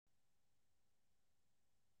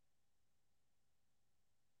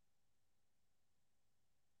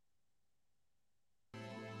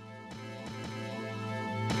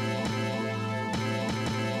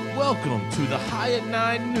Welcome to the High at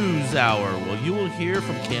 9 News Hour, where you will hear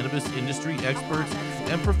from cannabis industry experts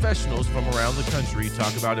and professionals from around the country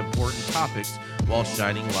talk about important topics while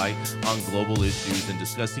shining light on global issues and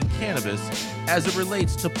discussing cannabis as it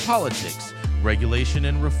relates to politics, regulation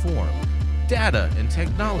and reform, data and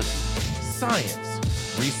technology, science,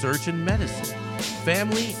 research and medicine,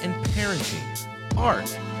 family and parenting, art,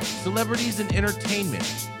 celebrities and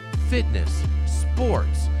entertainment, fitness,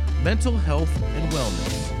 sports, mental health and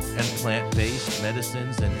wellness, and plant-based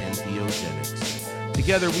medicines and entheogenics.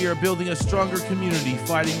 Together, we are building a stronger community,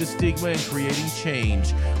 fighting the stigma and creating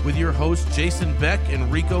change. With your hosts, Jason Beck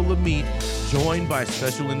and Rico Lamitte, joined by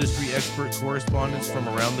special industry expert correspondents from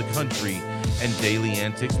around the country, and daily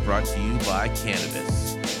antics brought to you by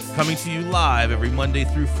Cannabis. Coming to you live every Monday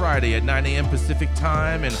through Friday at 9 a.m. Pacific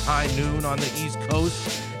Time and high noon on the East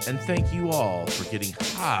Coast. And thank you all for getting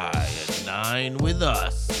high at 9 with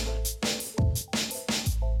us.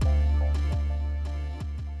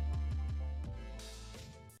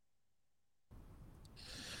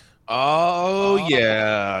 Oh,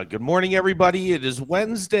 yeah. Good morning, everybody. It is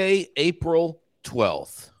Wednesday, April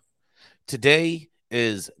 12th. Today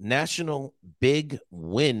is National Big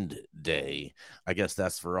Wind Day. I guess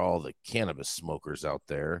that's for all the cannabis smokers out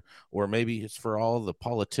there, or maybe it's for all the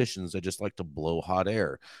politicians that just like to blow hot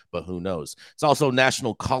air, but who knows? It's also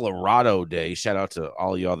National Colorado Day. Shout out to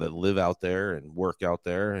all y'all that live out there and work out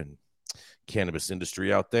there and cannabis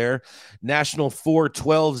industry out there. National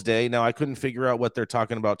 412s Day. Now, I couldn't figure out what they're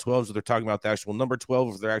talking about 12s, or they're talking about the actual number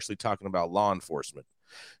 12, or they're actually talking about law enforcement.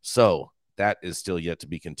 So that is still yet to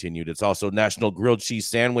be continued. It's also National Grilled Cheese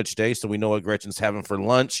Sandwich Day, so we know what Gretchen's having for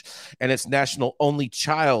lunch. And it's National Only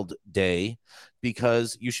Child Day,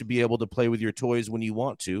 because you should be able to play with your toys when you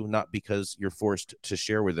want to, not because you're forced to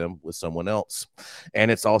share with them with someone else. And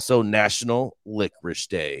it's also National Licorice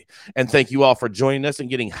Day. And thank you all for joining us and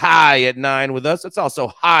getting high at 9 with us. It's also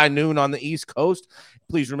high noon on the East Coast.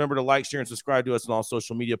 Please remember to like, share, and subscribe to us on all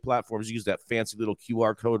social media platforms. Use that fancy little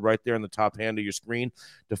QR code right there in the top hand of your screen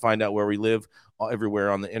to find out where we live everywhere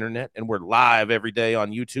on the internet. And we're live every day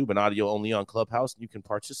on YouTube and audio only on Clubhouse. You can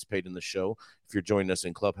participate in the show if you're joining us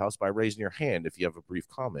in Clubhouse by raising your hand if you have a brief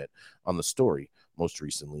comment on the story most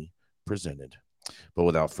recently presented. But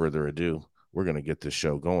without further ado, we're going to get this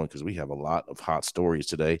show going because we have a lot of hot stories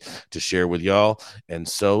today to share with y'all. And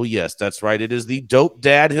so, yes, that's right. It is the dope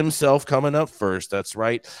dad himself coming up first. That's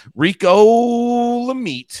right. Rico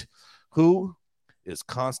Lamitte, who is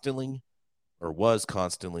constantly or was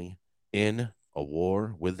constantly in a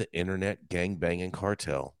war with the internet gangbanging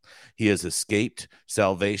cartel. He has escaped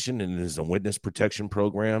salvation and is a witness protection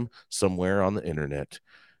program somewhere on the internet.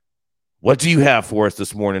 What do you have for us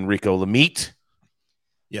this morning, Rico Lamitte?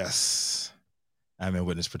 Yes, I'm in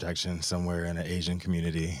witness protection somewhere in an Asian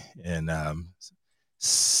community in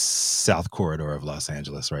South Corridor of Los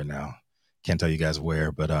Angeles right now. Can't tell you guys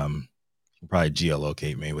where, but probably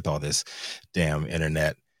geolocate me with all this damn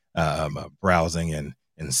internet browsing and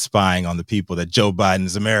spying on the people that Joe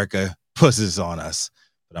Biden's America pushes on us.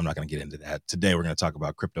 But I'm not going to get into that. Today, we're going to talk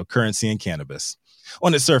about cryptocurrency and cannabis.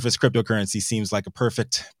 On its surface, cryptocurrency seems like a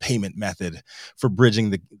perfect payment method for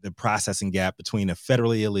bridging the processing gap between a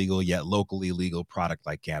federally illegal yet locally legal product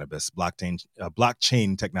like cannabis.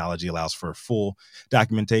 Blockchain technology allows for full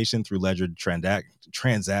documentation through ledgered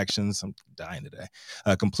transactions. I'm dying today.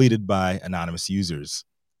 Completed by anonymous users.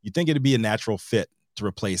 You'd think it'd be a natural fit to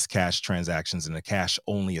replace cash transactions in a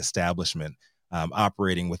cash-only establishment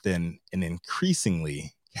operating within an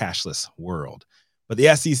increasingly cashless world. But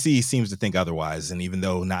the SEC seems to think otherwise, and even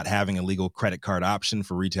though not having a legal credit card option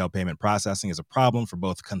for retail payment processing is a problem for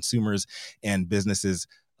both consumers and businesses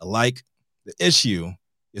alike, the issue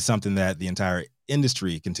is something that the entire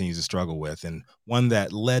industry continues to struggle with, and one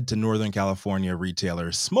that led to Northern California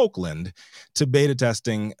retailer Smokeland to beta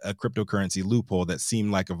testing a cryptocurrency loophole that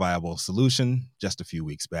seemed like a viable solution just a few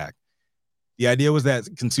weeks back. The idea was that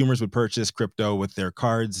consumers would purchase crypto with their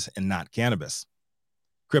cards and not cannabis.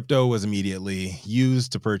 Crypto was immediately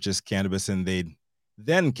used to purchase cannabis, and they'd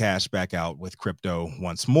then cash back out with crypto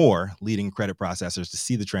once more, leading credit processors to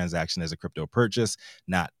see the transaction as a crypto purchase,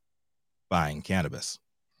 not buying cannabis.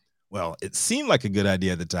 Well, it seemed like a good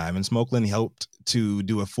idea at the time, and Smokeland hoped to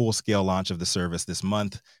do a full-scale launch of the service this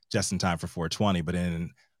month, just in time for 420. But in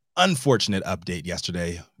an unfortunate update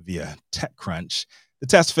yesterday via TechCrunch, the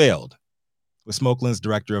test failed, with Smokeland's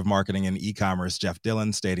director of marketing and e-commerce, Jeff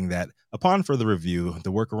Dillon, stating that upon further review,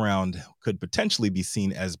 the workaround could potentially be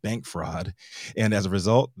seen as bank fraud, and as a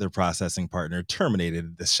result, their processing partner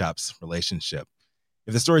terminated the shop's relationship.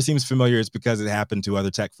 If the story seems familiar, it's because it happened to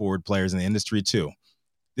other tech-forward players in the industry too.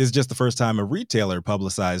 This is just the first time a retailer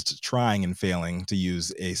publicized trying and failing to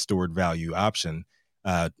use a stored value option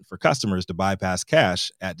for customers to bypass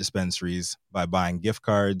cash at dispensaries by buying gift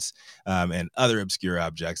cards and other obscure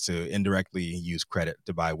objects to indirectly use credit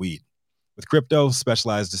to buy weed. With crypto,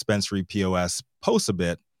 specialized dispensary POS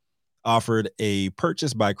Posabit offered a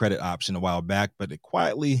purchase by credit option a while back, but it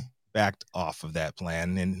quietly backed off of that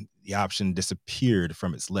plan, and the option disappeared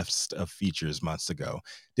from its list of features months ago.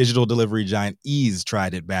 Digital delivery giant Eaze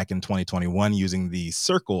tried it back in 2021 using the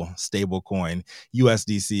Circle stablecoin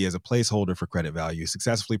USDC as a placeholder for credit value,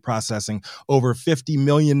 successfully processing over $50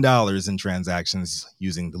 million in transactions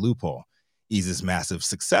using the loophole. Eaze's massive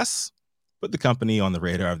success put the company on the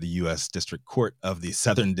radar of the U.S. District Court of the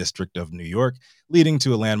Southern District of New York, leading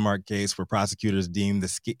to a landmark case where prosecutors deemed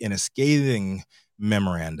in a scathing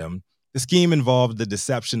memorandum, the scheme involved the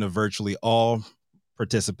deception of virtually all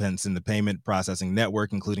participants in the payment processing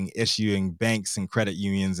network, including issuing banks and credit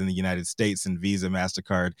unions in the United States and Visa,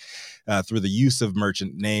 MasterCard, through the use of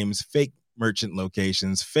merchant names, fake merchant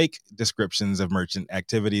locations, fake descriptions of merchant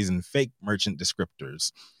activities, and fake merchant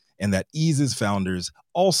descriptors. And that Eaze's founders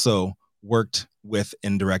also worked with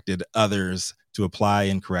and directed others to apply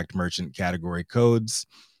incorrect merchant category codes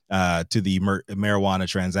to the marijuana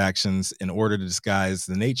transactions in order to disguise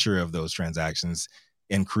the nature of those transactions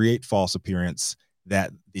and create false appearance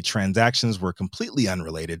that the transactions were completely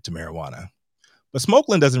unrelated to marijuana. But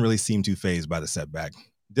Smokeland doesn't really seem too fazed by the setback.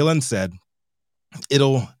 Dylan said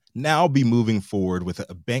it'll now be moving forward with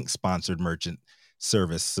a bank-sponsored merchant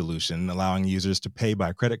service solution, allowing users to pay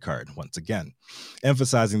by credit card once again,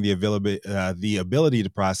 emphasizing the ability to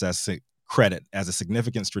process credit as a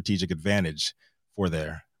significant strategic advantage for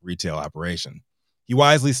their retail operation. He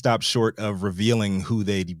wisely stopped short of revealing who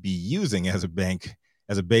they'd be using as a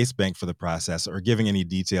base bank for the process or giving any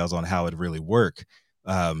details on how it really work.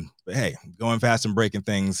 But hey, going fast and breaking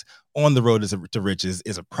things on the road to riches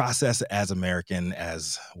is a process as American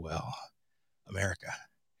as, well, America.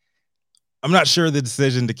 I'm not sure the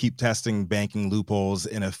decision to keep testing banking loopholes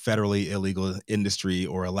in a federally illegal industry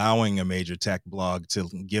or allowing a major tech blog to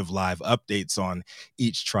give live updates on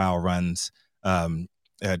each trial run's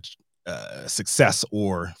success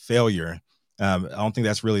or failure. I don't think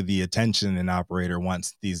that's really the attention an operator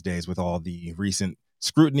wants these days with all the recent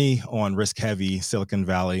scrutiny on risk-heavy Silicon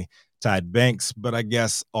Valley tied banks, but I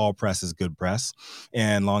guess all press is good press.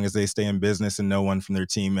 And long as they stay in business and no one from their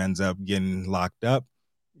team ends up getting locked up,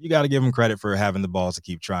 you got to give them credit for having the balls to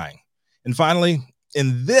keep trying. And finally,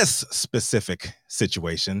 in this specific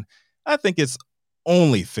situation, I think it's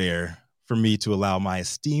only fair for me to allow my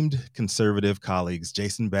esteemed conservative colleagues,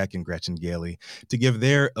 Jason Beck and Gretchen Gailey, to give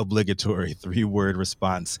their obligatory 3-word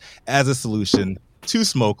response as a solution to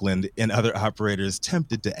Smokeland and other operators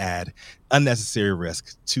tempted to add unnecessary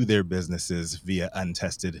risk to their businesses via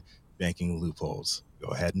untested banking loopholes. Go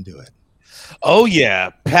ahead and do it. Oh,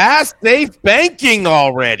 yeah. Pass safe banking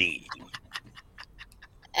already.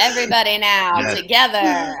 Everybody now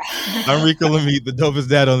together. I'm Rico Lamite, the dopest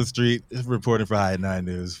dad on the street, reporting for High 9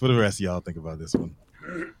 News. What do the rest of y'all think about this one?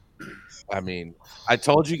 I mean, I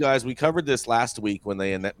told you guys, we covered this last week when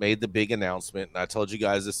they made the big announcement, and I told you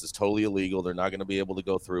guys this is totally illegal. They're not going to be able to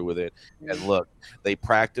go through with it. And look, they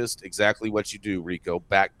practiced exactly what you do, Rico,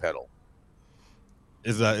 backpedal.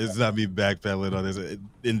 It's not me backpedaling on this.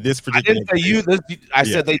 In this particular, I didn't say you. I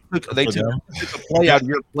said they took a play out of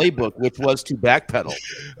your playbook, which was to backpedal.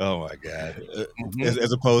 Oh my god!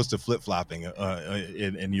 As opposed to flip flopping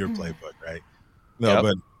in your playbook, right? No,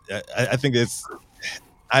 yep. But I think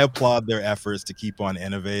I applaud their efforts to keep on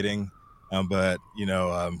innovating, but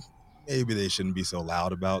maybe they shouldn't be so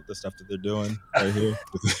loud about the stuff that they're doing right here.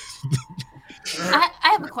 I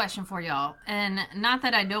have a question for y'all, and not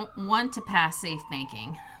that I don't want to pass safe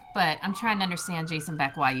banking, but I'm trying to understand, Jason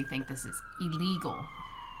Beck, why you think this is illegal.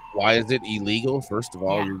 Why is it illegal? First of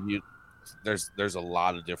all, there's a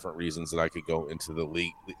lot of different reasons that I could go into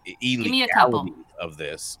the illegality of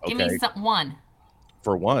this. Okay? Give me one.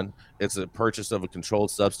 For one, it's a purchase of a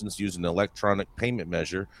controlled substance using an electronic payment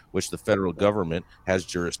measure, which the federal government has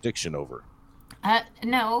jurisdiction over.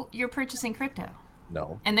 No, you're purchasing crypto.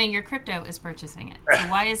 No. And then your crypto is purchasing it. So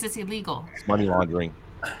why is this illegal? It's money laundering.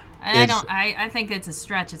 I think it's a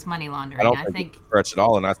stretch. It's money laundering. I think it's a stretch at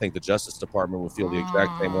all, and I think the Justice Department would feel the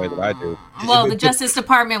exact same way that I do. Well, the Justice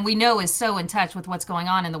Department, we know, is so in touch with what's going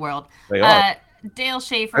on in the world. They are. Dale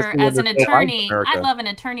Schaefer, as an attorney, I'd love an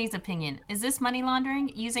attorney's opinion. Is this money laundering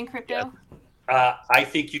using crypto? Yeah. I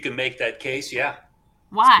think you can make that case, yeah.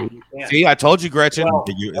 Why? See, I told you, Gretchen. Well,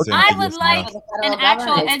 I would like an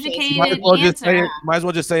actual educated answer. Might as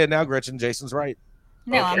well just say it now, Gretchen. Jason's right.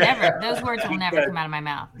 No, I'll Okay. never. Those words will never Because come out of my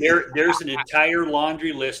mouth. there's an entire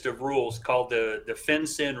laundry list of rules called the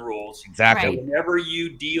FinCEN rules. Exactly. Right. Whenever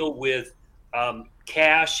you deal with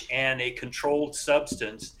cash and a controlled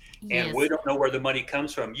substance, and Yes. we don't know where the money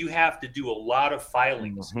comes from, you have to do a lot of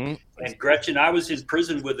filings. Mhm. And Gretchen, I was in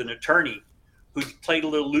prison with an attorney who played a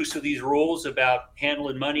little loose with these rules about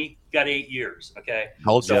handling money. Got 8 years. Okay.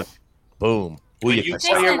 Told So you. Boom. when Booyaka. you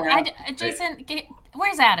play Jason, around,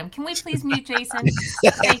 where's Adam? Can we please mute Jason?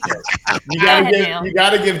 Thank you. You Go gotta ahead, give Dale. you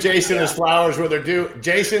gotta give Jason his flowers where they're due.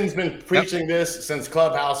 Jason's been preaching this since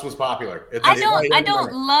Clubhouse was popular. I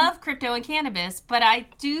don't love crypto and cannabis, but I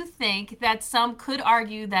do think that some could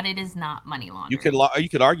argue that it is not money laundering. You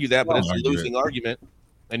could argue that, but it's a Argue losing it. argument,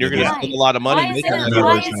 and you're going to Right. spend a lot of money Why is making it that a, know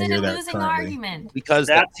why we're is trying to it hear a that losing currently. argument? because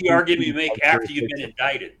that's the argument you make after you've been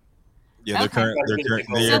indicted. Yeah, they're Okay.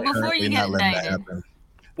 they're So before currently you not get letting that indicted. happen.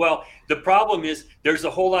 Well, the problem is there's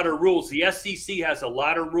a whole lot of rules. The SEC has a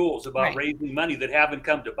lot of rules about Right. raising money that haven't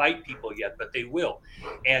come to bite people yet, but they will.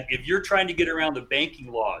 And if you're trying to get around the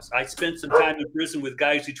banking laws, I spent some time in prison with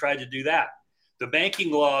guys who tried to do that. The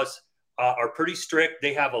banking laws are pretty strict.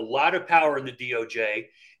 They have a lot of power in the DOJ,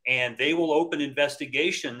 and they will open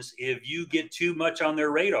investigations if you get too much on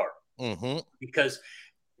their radar. Mm-hmm. Because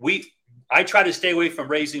I try to stay away from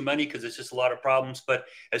raising money because it's just a lot of problems. But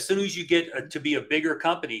as soon as you get to be a bigger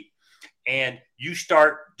company and you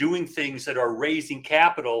start doing things that are raising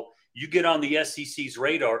capital, you get on the SEC's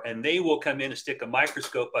radar and they will come in and stick a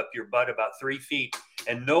microscope up your butt about 3 feet,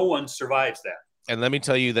 and no one survives that. And let me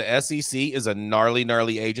tell you, the SEC is a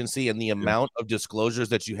gnarly agency, and the amount of disclosures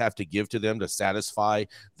that you have to give to them to satisfy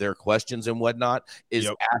their questions and whatnot is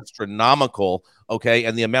astronomical. Okay.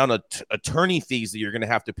 And the amount of attorney fees that you're going to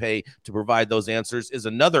have to pay to provide those answers is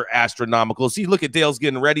another astronomical. See, look at Dale's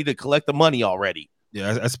getting ready to collect the money already.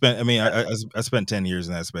 Yeah, I spent 10 years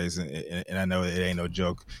in that space, and I know it ain't no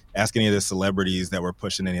joke. Ask any of the celebrities that were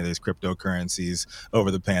pushing any of these cryptocurrencies over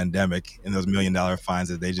the pandemic and those $1 million fines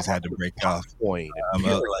that they just had to break off. Point.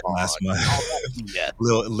 Like last month, Yes.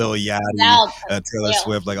 Lil Yachty, Taylor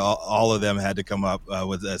Swift, like all of them had to come up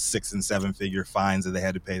with 6 and 7 figure fines that they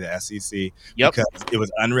had to pay the SEC because it was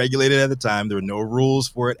unregulated at the time. There were no rules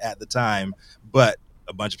for it at the time, but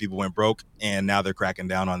a bunch of people went broke, and now they're cracking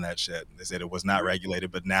down on that shit. They said it was not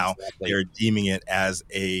regulated, but now they're deeming it as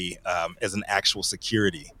an actual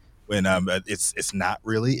security when it's not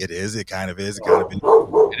really. It is. It kind of is.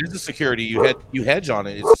 It is a security. You hedge on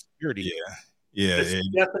it. It's a security. Yeah. The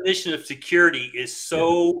definition of security is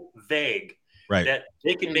so vague that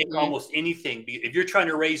they can make almost anything. If you're trying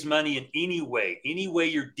to raise money in any way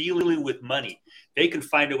you're dealing with money, they can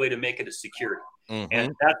find a way to make it a security. Mm-hmm.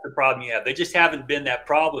 And that's the problem you have. They just haven't been that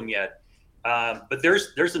problem yet. But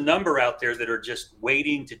there's a number out there that are just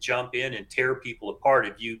waiting to jump in and tear people apart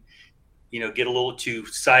if you get a little too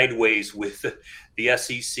sideways with the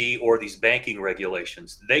SEC or these banking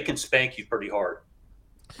regulations. They can spank you pretty hard.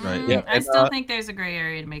 Right. Yeah. I still think there's a gray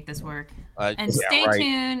area to make this work. And stay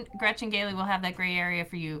tuned. Gretchen Gailey will have that gray area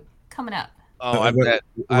for you coming up. Oh, I bet.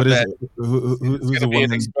 Who's it's going to be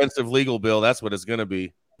an expensive legal bill. That's what it's going to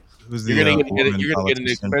be. You're going to get an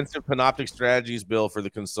expensive Panoptic Strategies bill for the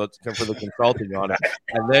consulting on it,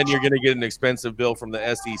 and then you're going to get an expensive bill from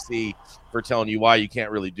the SEC for telling you why you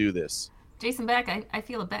can't really do this. Jason Beck, I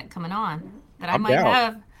feel a bet coming on that I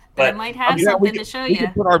might have something to show you. We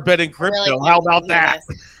can put our bet in crypto. Really, how about that?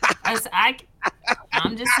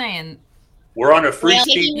 I'm just saying. We're on a free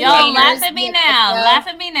speech. Yo, laugh at me now. Laugh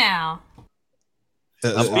at me now.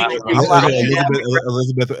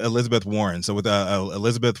 Elizabeth Warren. So with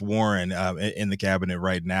Elizabeth Warren in the cabinet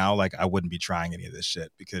right now, like I wouldn't be trying any of this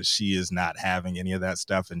shit because she is not having any of that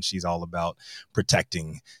stuff, and she's all about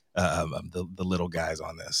protecting the little guys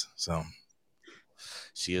on this. So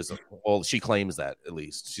she is. She claims that at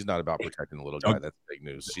least she's not about protecting the little guy. That's fake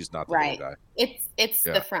news. She's not the little guy. It's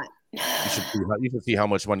the front. You should see how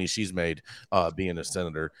much money she's made being a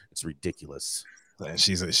senator. It's ridiculous. And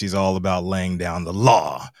she's all about laying down the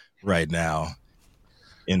law right now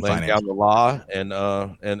in laying down the law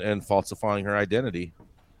and falsifying her identity.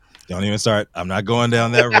 Don't even start. I'm not going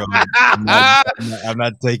down that road. I'm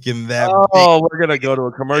not taking that. Oh, we're gonna go to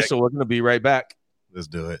a commercial. We're gonna be right back. Let's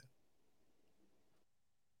do it.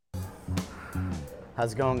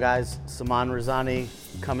 How's it going, guys? Saman Razani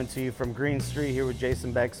coming to you from Green Street here with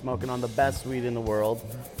Jason Beck, smoking on the best weed in the world.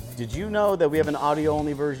 Did you know that we have an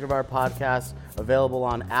audio-only version of our podcast available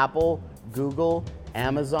on Apple, Google,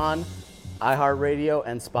 Amazon, iHeartRadio,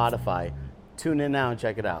 and Spotify? Tune in now and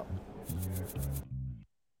check it out.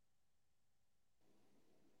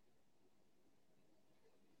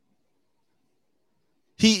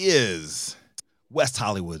 He is West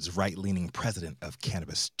Hollywood's right-leaning president of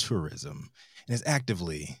cannabis tourism, and is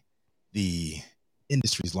actively the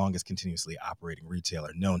industry's longest continuously operating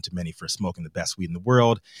retailer, known to many for smoking the best weed in the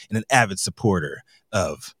world, and an avid supporter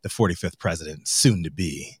of the 45th president, soon to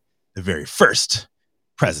be the very first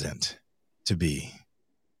president to be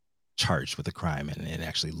charged with a crime and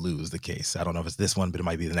actually lose the case. I don't know if it's this one, but it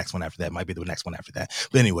might be the next one after that. It might be the next one after that.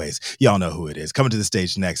 But anyways, y'all know who it is. Coming to the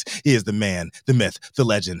stage next, he is the man, the myth, the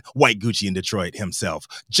legend, White Gucci in Detroit himself,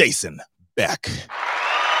 Jason Beck.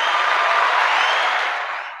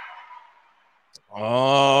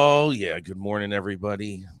 Oh, yeah. Good morning,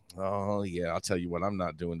 everybody. Oh, yeah. I'll tell you what I'm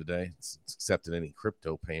not doing today. It's accepting any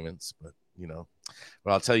crypto payments, but,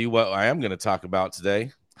 but I'll tell you what I am going to talk about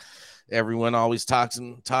today. Everyone always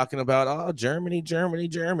talking about, Germany.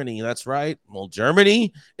 That's right. Well,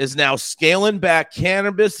 Germany is now scaling back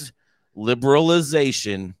cannabis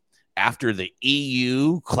liberalization after the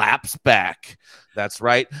EU claps back. That's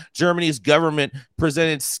right. Germany's government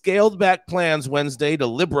presented scaled back plans Wednesday to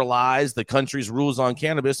liberalize the country's rules on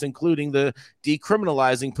cannabis, including the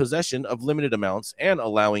decriminalizing possession of limited amounts and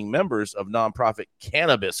allowing members of nonprofit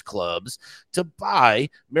cannabis clubs to buy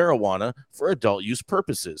marijuana for adult use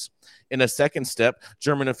purposes. In a second step,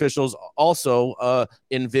 German officials also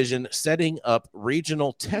envision setting up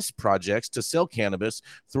regional test projects to sell cannabis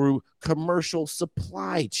through commercial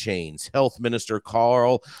supply chains, Health Minister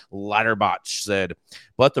Karl Lauterbach said.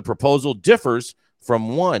 But the proposal differs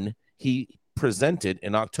from one he presented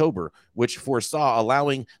in October, which foresaw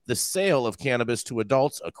allowing the sale of cannabis to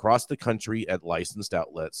adults across the country at licensed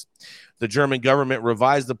outlets. The German government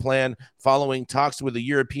revised the plan following talks with the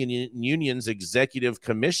European Union's Executive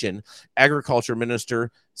Commission. Agriculture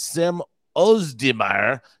Minister Cem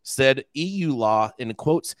Özdemir said EU law, in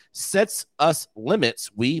quotes, sets us limits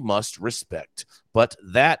we must respect, but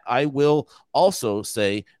that I will also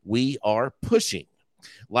say we are pushing.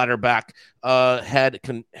 Lauterbach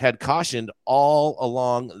had cautioned all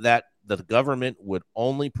along that the government would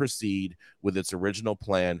only proceed with its original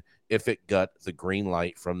plan if it got the green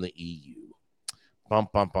light from the EU. Bum,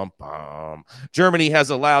 bum, bum, bum. Germany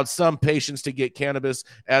has allowed some patients to get cannabis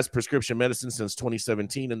as prescription medicine since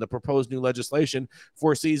 2017, and the proposed new legislation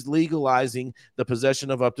foresees legalizing the possession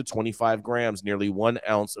of up to 25 grams, nearly 1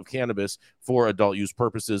 ounce of cannabis for adult use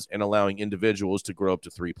purposes, and allowing individuals to grow up to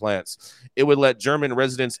 3 plants. It would let German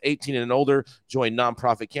residents 18 and older join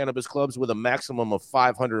nonprofit cannabis clubs with a maximum of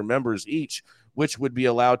 500 members each, which would be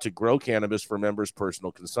allowed to grow cannabis for members'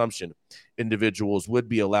 personal consumption. Individuals would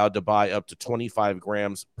be allowed to buy up to 25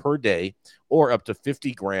 grams per day or up to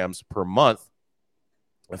 50 grams per month,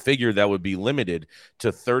 a figure that would be limited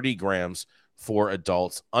to 30 grams for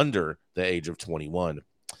adults under the age of 21.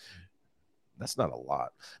 That's not a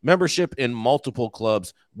lot. Membership in multiple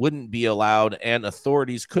clubs wouldn't be allowed, and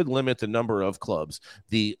authorities could limit the number of clubs.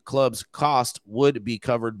 The club's cost would be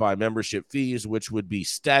covered by membership fees, which would be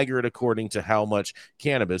staggered according to how much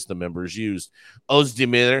cannabis the members used.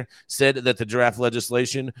 Özdemir said that the draft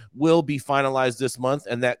legislation will be finalized this month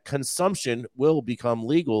and that consumption will become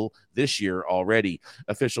legal this year already.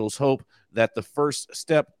 Officials hope that the first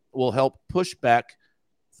step will help push back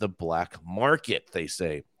the black market, they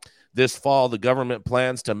say. This fall, the government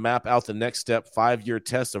plans to map out the next step 5-year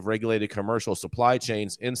test of regulated commercial supply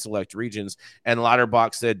chains in select regions, and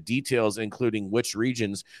Lauterbach said details, including which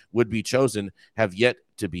regions would be chosen, have yet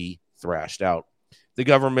to be thrashed out. The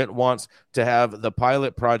government wants to have the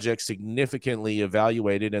pilot project significantly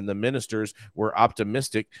evaluated, and the ministers were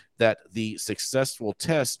optimistic that the successful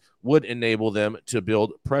tests would enable them to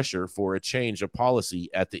build pressure for a change of policy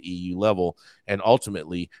at the EU level and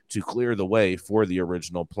ultimately to clear the way for the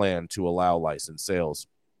original plan to allow licensed sales.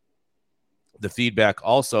 The feedback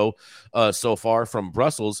also so far from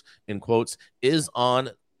Brussels, in quotes, is on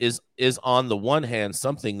the one hand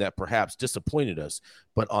something that perhaps disappointed us,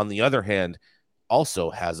 but on the other hand also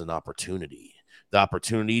has an opportunity. The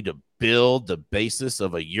opportunity to build the basis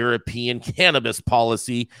of a European cannabis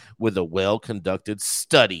policy with a well-conducted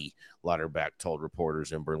study, Lauterbach told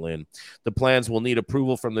reporters in Berlin. The plans will need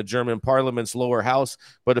approval from the German parliament's lower house,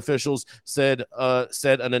 but officials said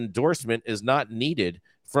an endorsement is not needed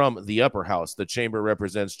from the upper house. The chamber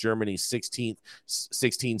represents Germany's 16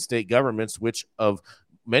 state governments,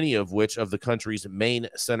 many of which of the country's main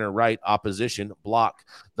center-right opposition bloc.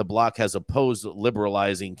 The bloc has opposed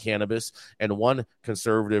liberalizing cannabis, and one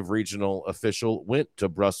conservative regional official went to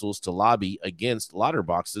Brussels to lobby against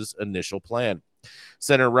Lauterbach's initial plan.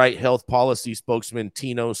 Center-right health policy spokesman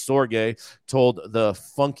Tino Sorge told the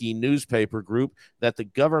Funky newspaper group that the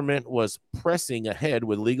government was pressing ahead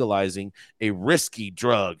with legalizing a risky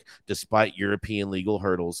drug despite European legal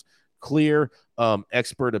hurdles. clear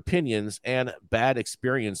expert opinions and bad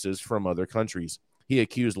experiences from other countries. He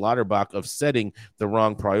accused Lauterbach of setting the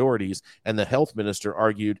wrong priorities, and the health minister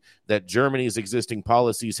argued that Germany's existing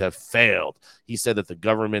policies have failed. He said that the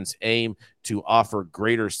government's aim to offer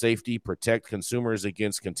greater safety, protect consumers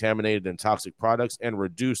against contaminated and toxic products, and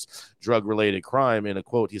reduce drug-related crime. In a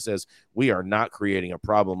quote, he says, "We are not creating a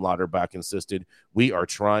problem," Lauterbach insisted. "We are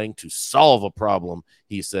trying to solve a problem,"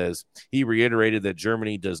 he says. He reiterated that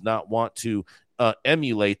Germany does not want to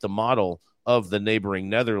emulate the model of the neighboring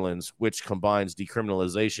Netherlands, which combines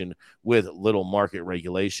decriminalization with little market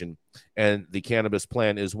regulation. And the cannabis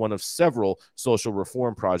plan is one of several social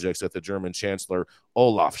reform projects that the German Chancellor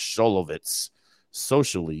Olaf Scholz's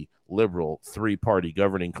socially liberal three-party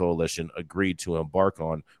governing coalition agreed to embark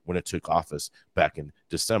on when it took office back in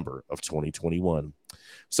December of 2021.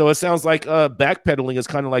 So it sounds like backpedaling is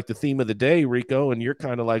kind of like the theme of the day, Rico, and you're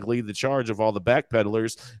kind of like lead the charge of all the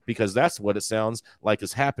backpedalers, because that's what it sounds like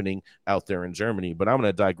is happening out there in Germany. But I'm going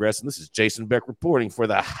to digress, and this is Jason Beck reporting for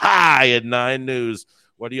the High at 9 News.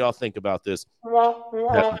 What do y'all think about this? I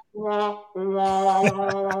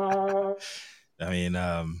mean,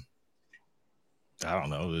 I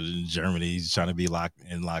don't know. Germany's trying to be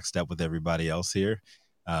in lockstep with everybody else here.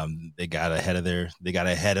 They got ahead of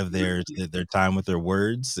their time with their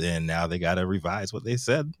words, and now they got to revise what they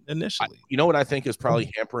said initially. You know what I think is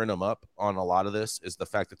probably hampering them up on a lot of this is the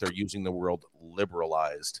fact that they're using the word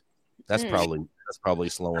liberalized. That's probably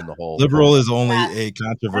slowing the whole. Liberal is only a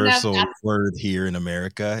controversial word here in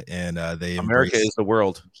America, and they America is the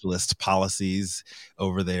world. Socialist policies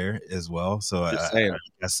over there as well. So I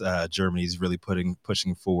guess Germany's really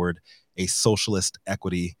pushing forward a socialist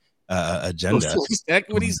equity agenda. Socialist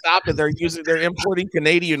equity, stop it! They're importing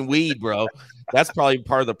Canadian weed, bro. That's probably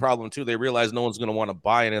part of the problem too. They realize no one's going to want to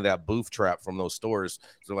buy any of that boof trap from those stores. So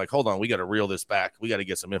they're like, hold on, we got to reel this back. We got to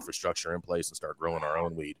get some infrastructure in place and start growing our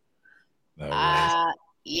own weed.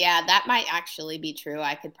 Yeah, that might actually be true.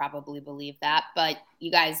 I could probably believe that. But you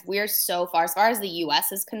guys, we're so far, as far as the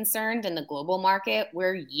U.S. is concerned in the global market,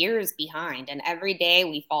 we're years behind. And every day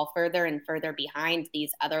we fall further and further behind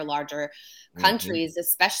these other larger countries,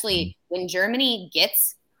 especially when Germany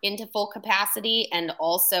gets into full capacity and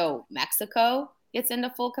also Mexico gets into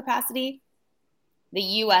full capacity. The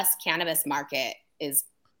U.S. cannabis market is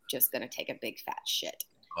just going to take a big fat shit.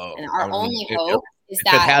 And our only hope is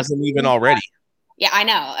that it hasn't even already. Yeah, I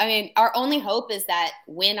know. I mean, our only hope is that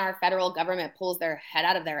when our federal government pulls their head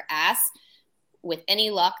out of their ass, with any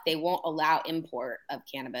luck, they won't allow import of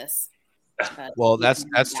cannabis. Well, that's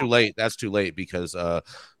too late. That's too late because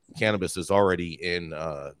cannabis is already in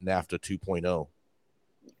NAFTA 2.0.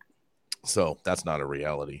 So that's not a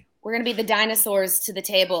reality. We're going to be the dinosaurs to the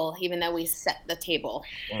table, even though we set the table.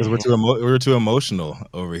 Because we're too emotional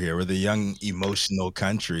over here. We're the young, emotional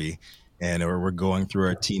country. And we're going through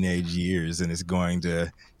our teenage years, and it's going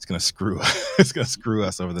to screw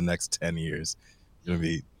us over the next 10 years. It's going to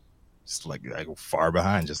be just like far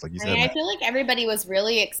behind, just like you said. I feel like everybody was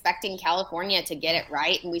really expecting California to get it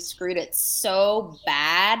right, and we screwed it so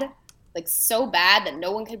bad that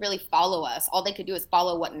no one could really follow us. All they could do is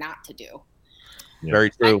follow what not to do. Yeah.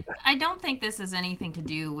 Very true. I don't think this has anything to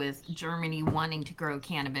do with Germany wanting to grow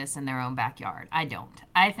cannabis in their own backyard. I don't.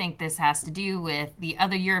 I think this has to do with the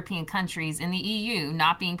other European countries in the EU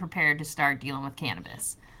not being prepared to start dealing with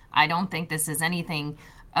cannabis. I don't think this is anything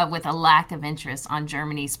with a lack of interest on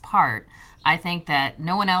Germany's part. I think that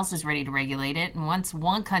no one else is ready to regulate it. And once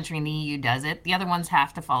one country in the EU does it, the other ones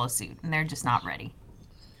have to follow suit, and they're just not ready.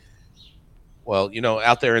 Well,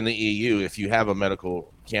 out there in the EU, if you have a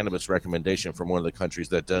medical cannabis recommendation from one of the countries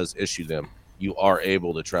that does issue them, you are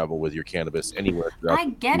able to travel with your cannabis anywhere.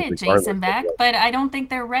 I get it, Jason Beck, but I don't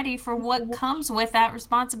think they're ready for what comes with that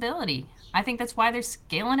responsibility. I think that's why they're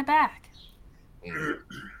scaling it back.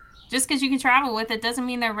 Just because you can travel with it doesn't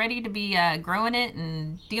mean they're ready to be growing it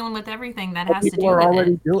and dealing with everything that has to do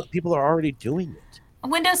with it. People are already doing it. A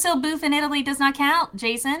windowsill booth in Italy does not count,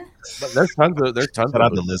 Jason. But there's tons. Shout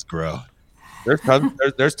out to Liz Grow.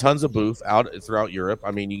 There's tons of booth out throughout Europe.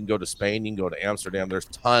 I mean, you can go to Spain, you can go to Amsterdam. There's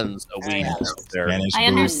tons of weed out there. I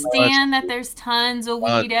understand that there's tons of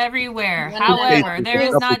weed everywhere. However, there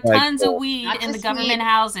is not tons of weed in the government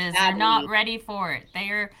houses. They're not ready for it. They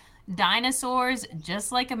are dinosaurs,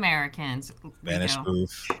 just like Americans. Spanish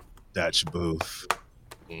booth, Dutch booth.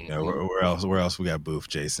 Where else we got booth,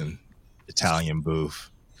 Jason? Italian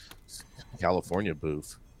booth, California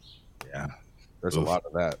booth. Yeah, there's a lot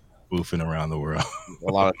of that. Boofing around the world. A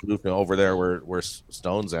lot of boofing over there where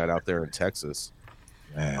Stone's at out there in Texas.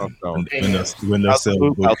 Man,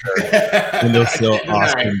 windowsill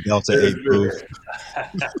Austin Delta 8 booth.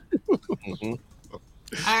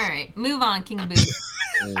 All right, move on, King Booth.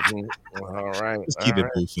 All right. Just keep all it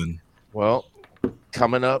right. boofing. Well,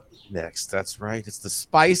 coming up next, that's right. It's the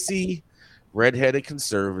spicy, redheaded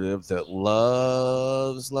conservative that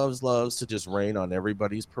loves to just rain on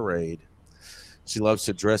everybody's parade. She loves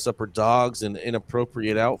to dress up her dogs in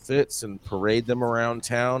inappropriate outfits and parade them around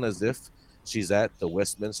town as if she's at the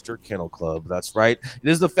Westminster Kennel Club. That's right. It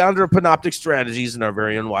is the founder of Panoptic Strategies and our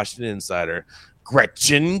very own Washington insider,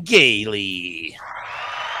 Gretchen Gailey.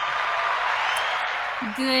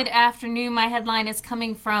 Good afternoon. My headline is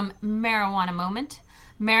coming from Marijuana Moment.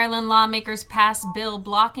 Maryland lawmakers passed bill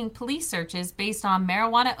blocking police searches based on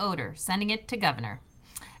marijuana odor, sending it to governor.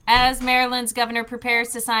 As Maryland's governor prepares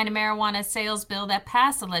to sign a marijuana sales bill that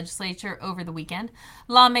passed the legislature over the weekend,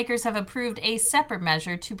 lawmakers have approved a separate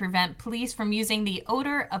measure to prevent police from using the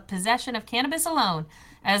odor of possession of cannabis alone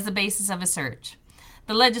as the basis of a search.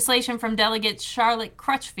 The legislation from Delegate Charlotte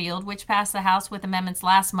Crutchfield, which passed the House with amendments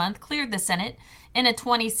last month, cleared the Senate in a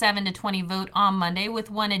 27-20 vote on Monday with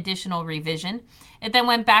one additional revision. It then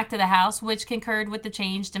went back to the House, which concurred with the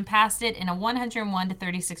change and passed it in a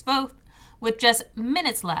 101-36 vote with just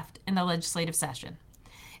minutes left in the legislative session.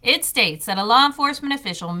 It states that a law enforcement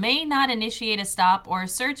official may not initiate a stop or a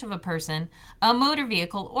search of a person, a motor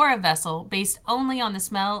vehicle, or a vessel based only on the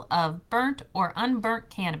smell of burnt or unburnt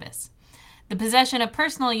cannabis, the possession of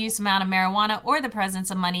personal use amount of marijuana, or the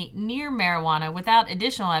presence of money near marijuana without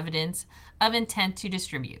additional evidence of intent to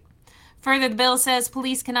distribute. Further, the bill says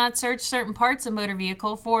police cannot search certain parts of motor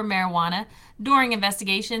vehicle for marijuana during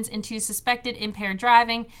investigations into suspected impaired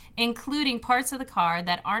driving, including parts of the car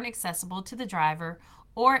that aren't accessible to the driver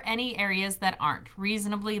or any areas that aren't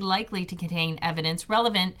reasonably likely to contain evidence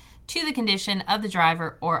relevant to the condition of the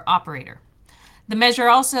driver or operator. The measure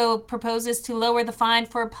also proposes to lower the fine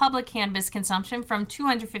for public cannabis consumption from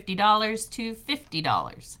 $250 to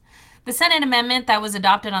 $50. The Senate amendment that was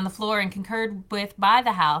adopted on the floor and concurred with by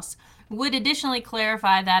the House would additionally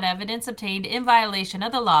clarify that evidence obtained in violation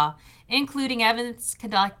of the law, including evidence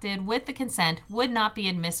collected with the consent, would not be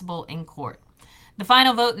admissible in court. The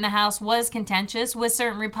final vote in the House was contentious, with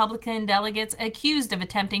certain Republican delegates accused of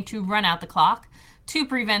attempting to run out the clock to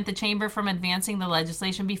prevent the chamber from advancing the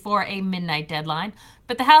legislation before a midnight deadline,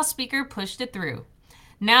 but the House Speaker pushed it through.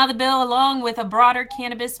 Now the bill, along with a broader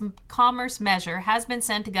cannabis commerce measure, has been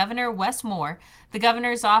sent to Governor Wes Moore. The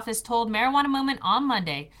governor's office told Marijuana Moment on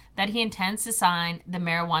Monday that he intends to sign the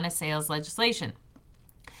marijuana sales legislation.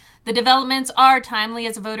 The developments are timely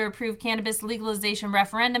as a voter-approved cannabis legalization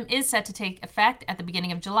referendum is set to take effect at the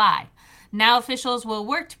beginning of July. Now officials will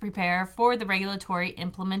work to prepare for the regulatory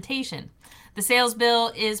implementation. The sales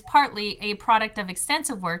bill is partly a product of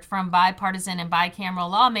extensive work from bipartisan and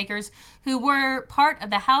bicameral lawmakers who were part of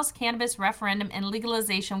the House Cannabis Referendum and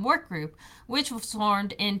Legalization Work Group, which was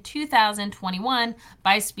formed in 2021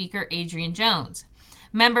 by Speaker Adrian Jones.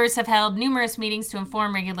 Members have held numerous meetings to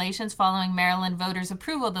inform regulations following Maryland voters'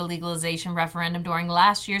 approval of the legalization referendum during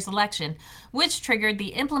last year's election, which triggered the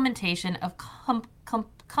implementation of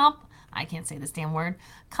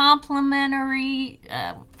complementary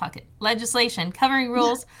legislation covering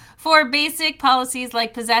rules for basic policies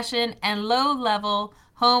like possession and low-level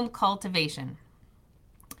home cultivation.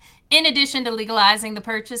 In addition to legalizing the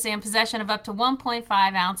purchase and possession of up to 1.5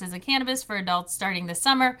 ounces of cannabis for adults starting this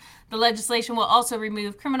summer, the legislation will also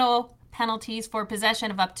remove criminal penalties for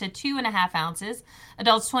possession of up to 2.5 ounces.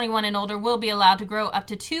 Adults 21 and older will be allowed to grow up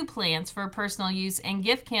to 2 plants for personal use and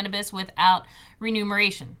gift cannabis without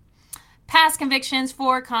remuneration. Past convictions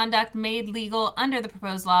for conduct made legal under the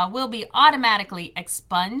proposed law will be automatically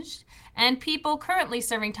expunged, and people currently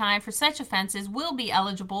serving time for such offenses will be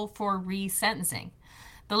eligible for resentencing.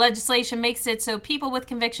 The legislation makes it so people with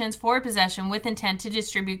convictions for possession with intent to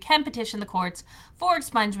distribute can petition the courts for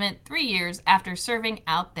expungement 3 years after serving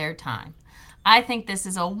out their time. I think this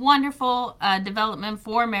is a wonderful development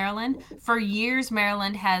for Maryland. For years,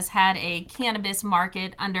 Maryland has had a cannabis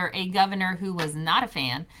market under a governor who was not a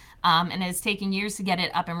fan, and it's taken years to get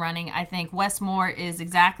it up and running. I think Wes Moore is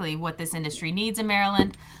exactly what this industry needs in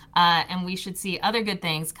Maryland, and we should see other good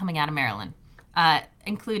things coming out of Maryland,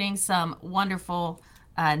 including some wonderful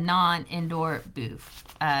non-indoor booth.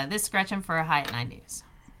 This is Gretchen for High at 9 News.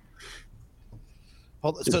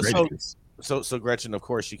 So Gretchen, of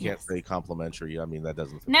course, you can't say complimentary. I mean, that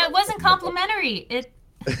doesn't. No, it wasn't complimentary. It.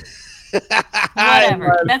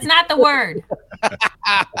 Whatever. That's not the word.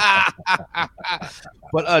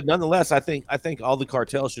 But nonetheless, I think all the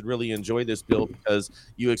cartels should really enjoy this bill because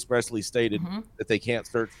you expressly stated that they can't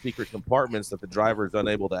search secret compartments that the driver is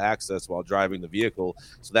unable to access while driving the vehicle.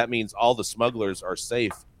 So that means all the smugglers are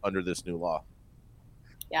safe under this new law.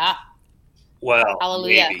 Yeah. Well,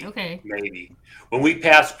 Hallelujah. maybe. Okay. Maybe. When we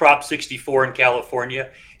passed Prop 64 in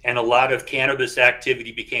California and a lot of cannabis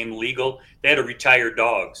activity became legal, they had to retire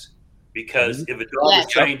dogs because if a dog was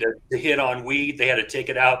trying to hit on weed, they had to take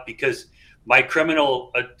it out because my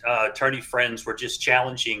criminal attorney friends were just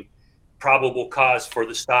challenging probable cause for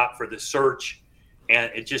the stop, for the search,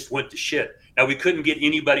 and it just went to shit. Now, we couldn't get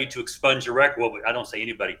anybody to expunge a record. Well, I don't say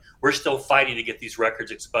anybody. We're still fighting to get these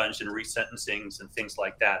records expunged and resentencings and things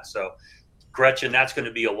like that. So, Gretchen, that's going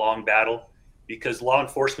to be a long battle because law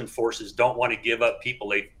enforcement forces don't want to give up people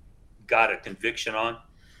they've got a conviction on.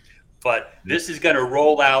 But this is going to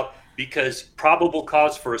roll out because probable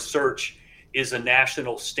cause for a search is a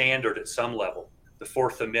national standard at some level, the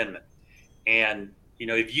Fourth Amendment. And, you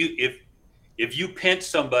know, if you pinch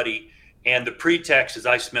somebody and the pretext is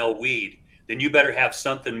I smell weed, then you better have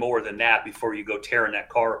something more than that before you go tearing that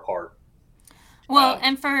car apart. Well,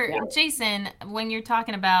 and for Jason, when you're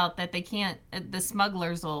talking about that they can't, the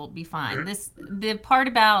smugglers will be fine. The part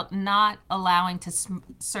about not allowing to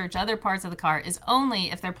search other parts of the car is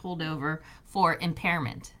only if they're pulled over for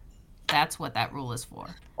impairment. That's what that rule is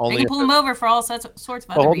for. Only they can pull them over for all sorts of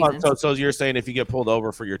other reasons. So you're saying if you get pulled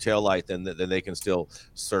over for your taillight, then they can still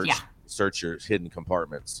search your hidden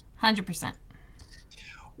compartments. 100%.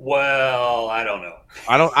 Well, I don't know.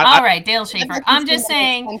 All right, Dale Schaefer. I'm just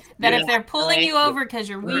saying that if they're pulling you over because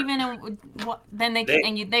you're weaving, then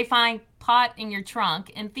they find pot in your trunk.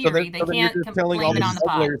 In theory, they can't blame it on the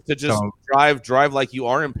pot. To just drive like you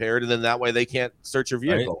are impaired, and then that way they can't search your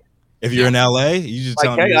vehicle. Right. If you're in LA, you just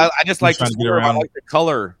tell me. I just like to get around. I like the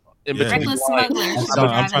color. Reckless smugglers.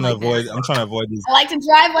 I'm trying to avoid these. I like to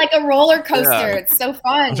drive like a roller coaster. Yeah. It's so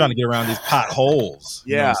fun. I'm trying to get around these potholes.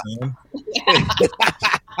 Yeah.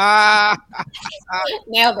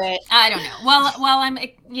 Nailed it. I don't know. Well, I'm,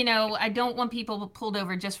 I don't want people pulled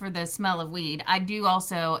over just for the smell of weed. I do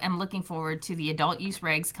also am looking forward to the adult use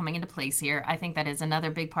regs coming into place here. I think that is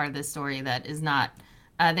another big part of this story that is not,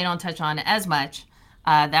 they don't touch on as much.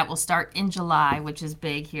 That will start in July, which is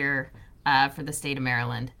big here for the state of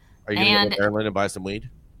Maryland. Are you going to go to Maryland and buy some weed?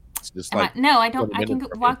 It's just like no, I don't. I can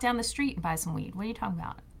walk down the street and buy some weed. What are you talking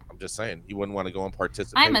about? I'm just saying, you wouldn't want to go and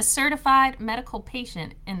participate. I'm a certified medical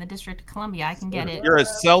patient in the District of Columbia. I can get it. You're a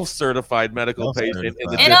self-certified medical patient.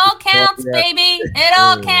 It all counts, baby. It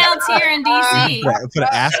all counts here in DC. Put an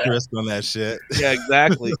asterisk on that shit. Yeah,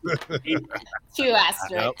 exactly. 2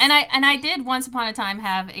 asterisks. And I did once upon a time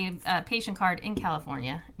have a patient card in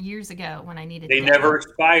California years ago when I needed. They never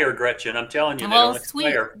expire, Gretchen. I'm telling you. Well,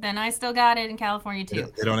 sweet. Then I still got it in California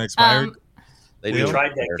too. They don't expire. They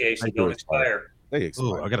tried that case. They don't expire.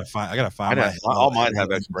 Ooh, I gotta find my. All mine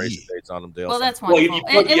have expiration dates on them. Dale. Well, that's wonderful.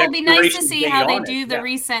 It will be nice to see how they do the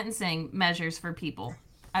resentencing measures for people.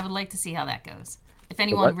 I would like to see how that goes. If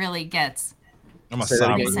anyone really gets. I'm a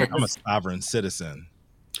sovereign citizen.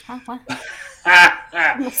 Huh? What?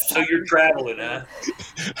 So you're traveling, huh?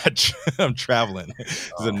 I'm traveling.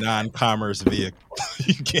 It's a non-commerce vehicle.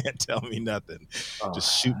 You can't tell me nothing.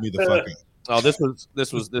 Just shoot me the fuck up. Oh, this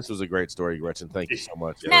was a great story, Gretchen. Thank you so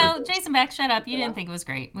much. No, Jason Beck, shut up. You didn't think it was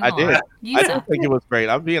great. I did. I didn't think it was great.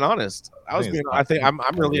 I'm being honest. I'm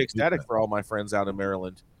really ecstatic for all my friends out in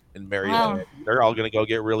Maryland and Maryland. Well, they're all going to go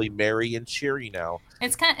get really merry and cheery now.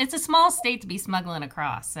 It's a small state to be smuggling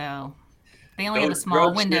across, so they only have a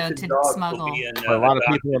small window to smuggle. A lot of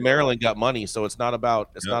people in Maryland got money, so it's not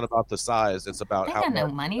about the size. It's about they got no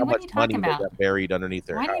money. What are you talking about? Got buried underneath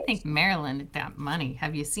their house. Why do you think Maryland got money?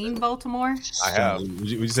 Have you seen Baltimore? I have.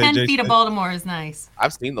 Would you say 10 feet of Baltimore is nice.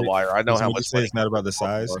 I've seen The Wire. I know how much. It's not about the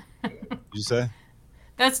size. Did you say?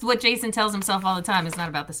 That's what Jason tells himself all the time. It's not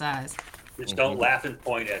about the size. Just don't laugh and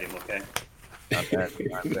point at him, okay? I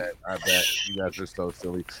bet. You guys are so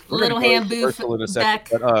silly. Little hand booth in a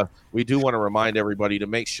second, but we do want to remind everybody to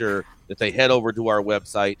make sure that they head over to our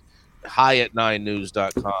website,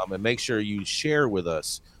 hi@9news.com, and make sure you share with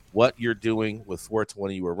us what you're doing with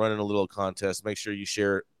 420. We're running a little contest. Make sure you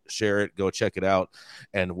share it. Go check it out.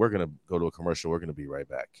 And we're going to go to a commercial. We're going to be right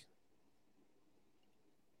back.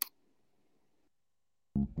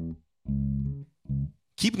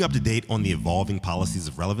 Keeping up to date on the evolving policies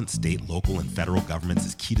of relevant state, local, and federal governments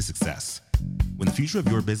is key to success. When the future of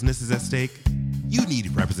your business is at stake, you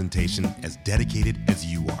need representation as dedicated as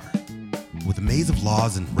you are. With a maze of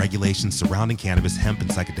laws and regulations surrounding cannabis, hemp,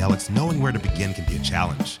 and psychedelics, knowing where to begin can be a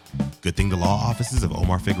challenge. Good thing the law offices of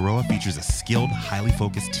Omar Figueroa features a skilled, highly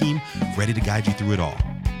focused team ready to guide you through it all.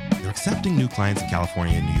 They're accepting new clients in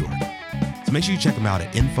California and New York. So make sure you check them out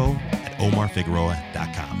at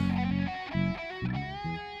info@omarfigueroa.com.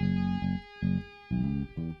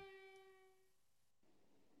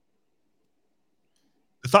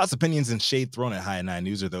 The thoughts, opinions, and shade thrown at High and Nine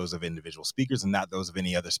News are those of individual speakers and not those of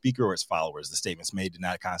any other speaker or its followers. The statements made do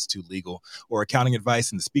not constitute legal or accounting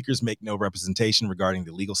advice, and the speakers make no representation regarding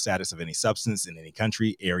the legal status of any substance in any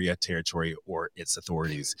country, area, territory, or its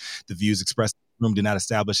authorities. The views expressed in the room do not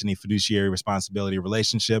establish any fiduciary responsibility or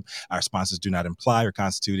relationship. Our sponsors do not imply or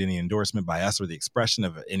constitute any endorsement by us or the expression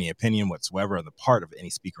of any opinion whatsoever on the part of any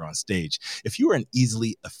speaker on stage. If you are an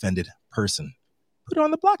easily offended person, put it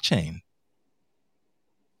on the blockchain.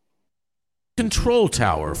 Control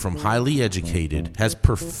Tower from Highly Educated has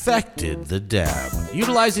perfected the dab.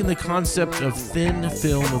 Utilizing the concept of thin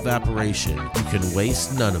film evaporation, you can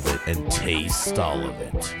waste none of it and taste all of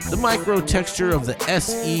it. The micro texture of the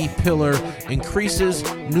SE pillar increases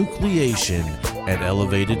nucleation at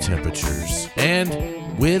elevated temperatures.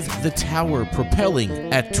 And with the tower propelling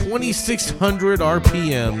at 2,600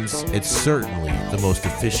 RPMs, it's certainly the most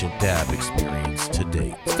efficient dab experience to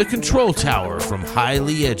date. The Control Tower from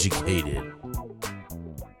Highly Educated.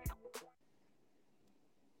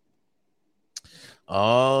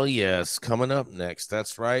 Oh yes, coming up next.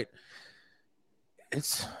 That's right.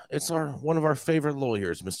 It's one of our favorite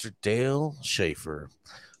lawyers, Mr. Dale Schaefer,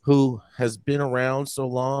 who has been around so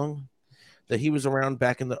long that he was around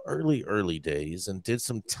back in the early days and did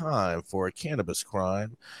some time for a cannabis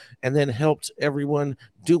crime and then helped everyone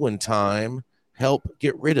doing time help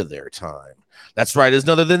get rid of their time. That's right, is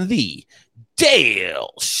none other than the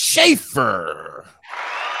Dale Schaefer.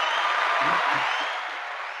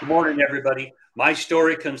 Good morning, everybody. My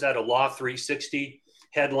story comes out of Law 360.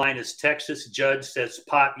 Headline is Texas Judge Says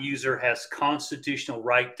Pot User Has Constitutional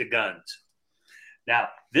Right to Guns. Now,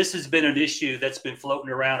 this has been an issue that's been floating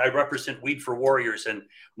around. I represent Weed for Warriors, and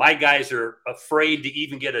my guys are afraid to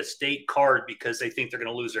even get a state card because they think they're going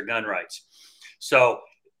to lose their gun rights. So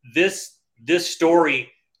this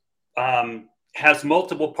story has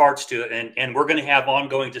multiple parts to it, and we're going to have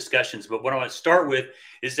ongoing discussions. But what I want to start with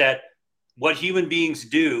is that what human beings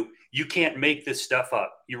do, you can't make this stuff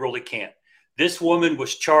up. You really can't. This woman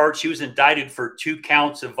was charged. She was indicted for 2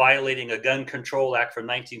 counts of violating a Gun Control Act from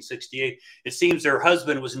 1968. It seems her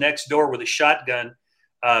husband was next door with a shotgun,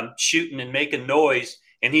 shooting and making noise,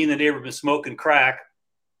 and he and the neighbor had been smoking crack.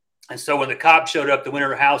 And so when the cops showed up, they went to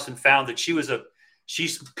her house and found that she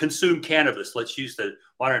consumed cannabis. Let's use the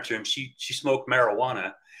modern term. She smoked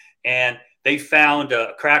marijuana, and they found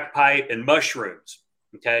a crack pipe and mushrooms.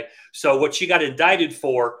 Okay, so what she got indicted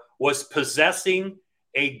for was possessing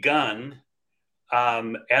a gun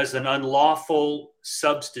as an unlawful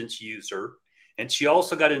substance user. And she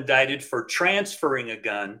also got indicted for transferring a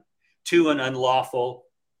gun to an unlawful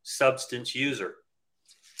substance user.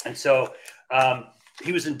 And so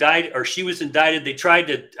he was indicted, or she was indicted. They tried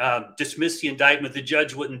to dismiss the indictment. The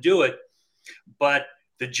judge wouldn't do it. But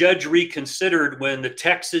the judge reconsidered when the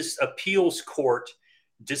Texas Appeals Court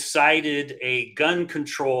decided a gun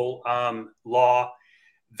control law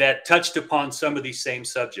that touched upon some of these same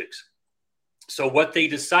subjects. So what they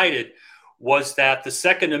decided was that the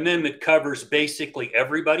Second Amendment covers basically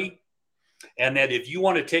everybody, and that if you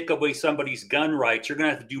want to take away somebody's gun rights, you're going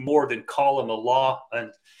to have to do more than call them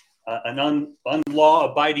an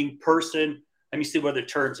unlaw-abiding person. Let me see what other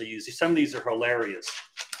terms they use. Some of these are hilarious.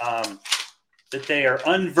 That they are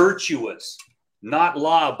unvirtuous, not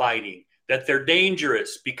law-abiding, that they're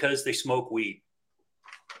dangerous because they smoke weed.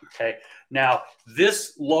 Okay. Now,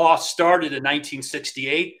 this law started in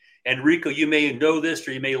 1968. And Rico, you may know this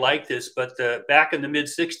or you may like this, but back in the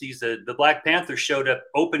mid-'60s, the Black Panthers showed up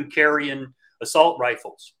open carrying assault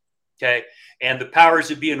rifles. Okay. And the powers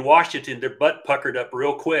that be in Washington, their butt puckered up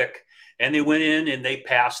real quick. And they went in and they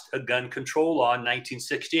passed a gun control law in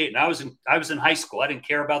 1968. And I was in high school. I didn't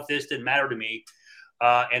care about this. Didn't matter to me.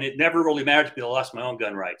 And it never really mattered to me. I lost my own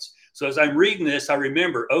gun rights. So as I'm reading this, I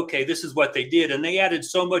remember, okay, this is what they did. And they added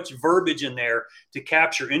so much verbiage in there to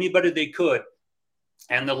capture anybody they could.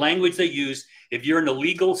 And the language they use, if you're an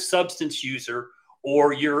illegal substance user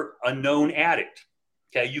or you're a known addict,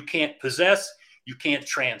 okay, you can't possess, you can't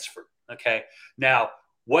transfer. Okay. Now,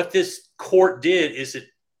 what this court did is it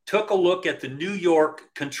took a look at the New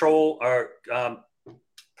York control or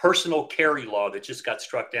personal carry law that just got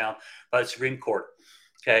struck down by the Supreme Court.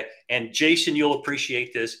 Okay. And Jason, you'll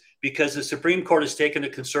appreciate this because the Supreme Court has taken a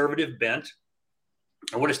conservative bent.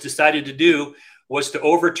 And what it's decided to do was to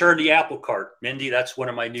overturn the apple cart. Mindy, that's one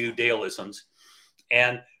of my new Daleisms.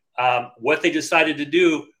 And what they decided to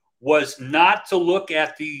do was not to look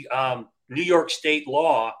at the New York state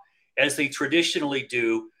law as they traditionally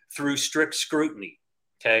do through strict scrutiny.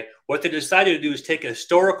 Okay. What they decided to do is take a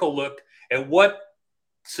historical look at what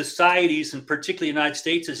societies, and particularly the United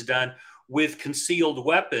States, has done with concealed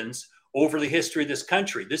weapons over the history of this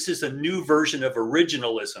country. This is a new version of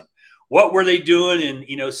originalism. What were they doing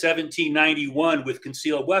in 1791 with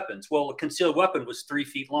concealed weapons? Well, a concealed weapon was 3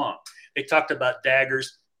 feet long. They talked about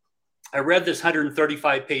daggers. I read this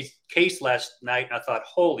 135-page case last night, and I thought,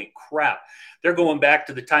 holy crap, they're going back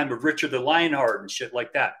to the time of Richard the Lionheart and shit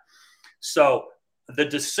like that. So the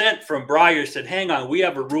dissent from Breyer said, hang on, we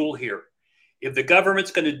have a rule here. If the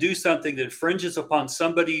government's going to do something that infringes upon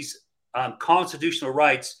somebody's constitutional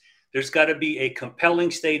rights, there's got to be a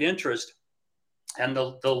compelling state interest, and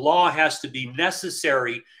the law has to be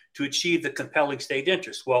necessary to achieve the compelling state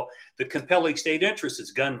interest. Well, the compelling state interest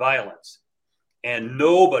is gun violence, and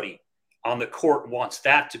nobody on the court wants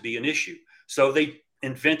that to be an issue. So they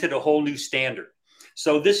invented a whole new standard.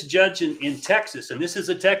 So this judge in Texas, and this is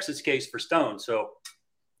a Texas case for Stone, so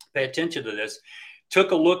pay attention to this,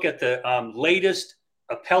 took a look at the latest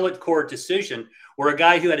appellate court decision where a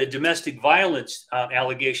guy who had a domestic violence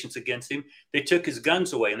allegations against him, they took his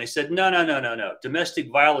guns away. And they said, no.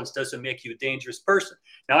 Domestic violence doesn't make you a dangerous person.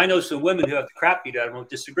 Now, I know some women who have the crap beat out of them won't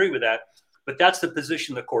disagree with that, but that's the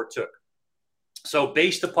position the court took. So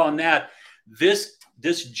based upon that, this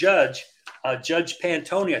judge, Judge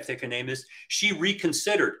Pantone, I think her name is, she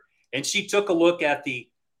reconsidered, and she took a look at the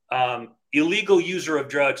illegal user of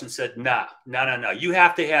drugs and said, no. You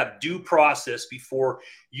have to have due process before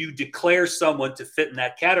you declare someone to fit in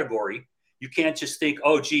that category. You can't just think,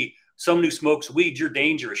 oh, gee, someone who smokes weed, you're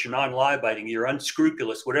dangerous, you're non-law-abiding, you're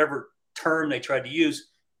unscrupulous, whatever term they tried to use.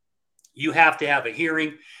 You have to have a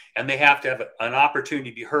hearing, and they have to have an opportunity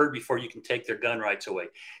to be heard before you can take their gun rights away.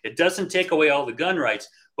 It doesn't take away all the gun rights,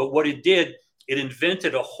 but what it did, it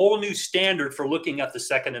invented a whole new standard for looking at the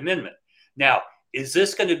Second Amendment. Now, is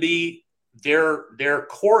this going to be their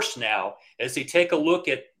course now as they take a look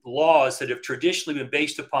at laws that have traditionally been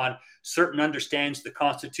based upon certain understandings of the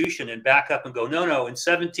Constitution and back up and go, no, in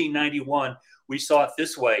 1791, we saw it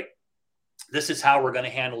this way. This is how we're going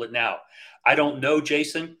to handle it now. I don't know,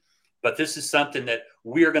 Jason, but this is something that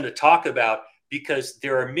we are going to talk about because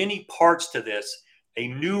there are many parts to this, a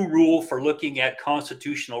new rule for looking at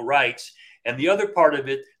constitutional rights. And the other part of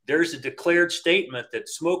it, there's a declared statement that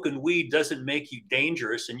smoking weed doesn't make you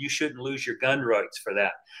dangerous and you shouldn't lose your gun rights for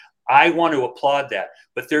that. I want to applaud that.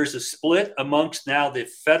 But there's a split amongst now the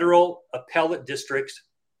federal appellate districts.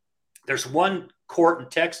 There's one court in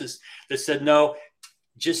Texas that said, no,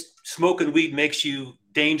 just smoking weed makes you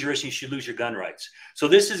dangerous and you should lose your gun rights. So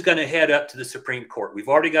this is going to head up to the Supreme Court. We've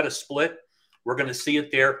already got a split. We're going to see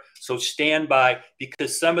it there. So stand by,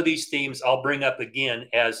 because some of these themes I'll bring up again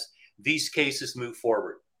as these cases move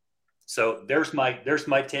forward. So there's my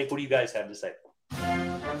take. What do you guys have to say?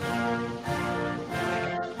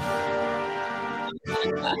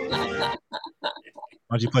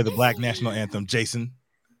 Why don't you play the Black National Anthem, Jason?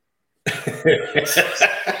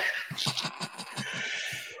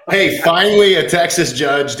 Hey, finally, a Texas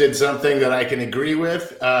judge did something that I can agree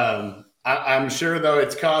with. I'm sure, though,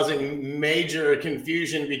 it's causing major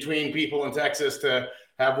confusion between people in Texas to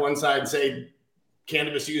have one side say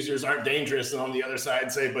cannabis users aren't dangerous, and on the other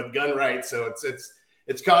side say, but gun rights. So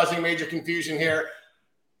it's causing major confusion here.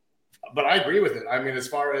 But I agree with it. I mean, as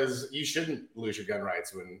far as you shouldn't lose your gun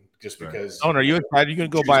rights because. Oh, are you excited? You gonna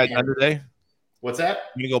go buy a gun today? What's that?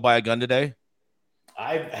 You gonna go buy a gun today?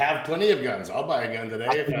 I have plenty of guns. I'll buy a gun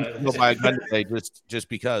today. Go buy a gun today just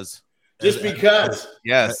because. Just because.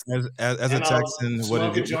 Yes. As a Texan,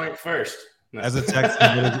 smoke a joint first. No. As a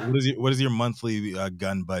Texan, what is your monthly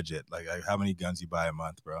gun budget? Like how many guns you buy a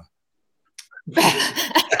month, bro? Hey,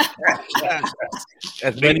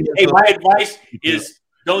 my advice is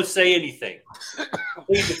don't say anything.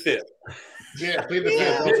 Plead the fifth. Yeah, plead the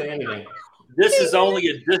fifth. Don't say anything. This is only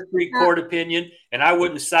a district court opinion, and I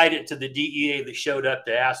wouldn't cite it to the DEA that showed up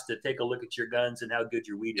to ask to take a look at your guns and how good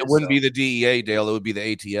your weed is. It wouldn't be the DEA, Dale. It would be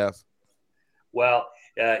the ATF. Well,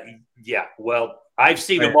 yeah. Well, I've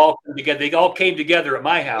seen them all come together. They all came together at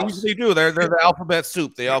my house. They usually do. They're the alphabet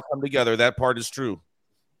soup. They all come together. That part is true.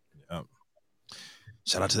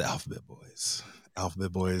 Shout out to the Alphabet Boys.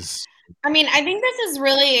 Alphabet Boys. I mean, I think this is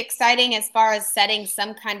really exciting as far as setting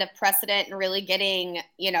some kind of precedent and really getting,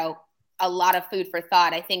 a lot of food for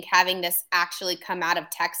thought. I think having this actually come out of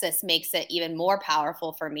Texas makes it even more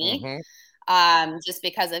powerful for me, just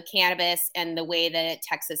because of cannabis and the way that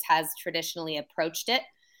Texas has traditionally approached it.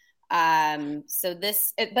 But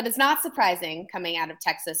it's not surprising coming out of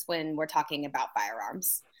Texas when we're talking about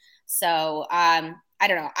firearms. So I I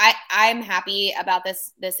don't know. I'm happy about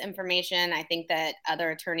this information. I think that other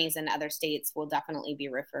attorneys in other states will definitely be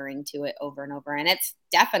referring to it over and over. And it's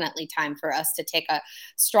definitely time for us to take a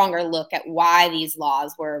stronger look at why these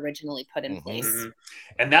laws were originally put in place. Mm-hmm.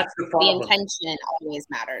 And that's the problem. The intention always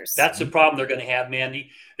matters. That's the problem they're going to have, Mandy,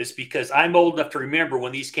 is because I'm old enough to remember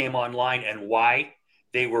when these came online and why.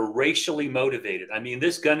 They were racially motivated. I mean,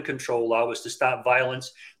 this gun control law was to stop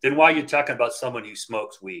violence. Then why are you talking about someone who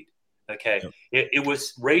smokes weed? Okay. Yep. It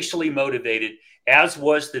was racially motivated, as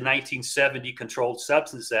was the 1970 Controlled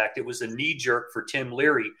Substance Act. It was a knee jerk for Tim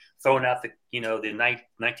Leary throwing out the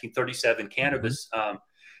 1937 cannabis,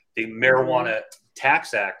 the Marijuana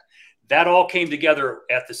Tax Act. That all came together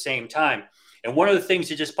at the same time. And one of the things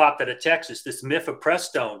that just popped out of Texas, this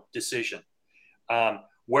mifepristone decision,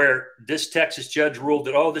 where this Texas judge ruled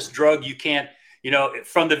that, this drug, you can't,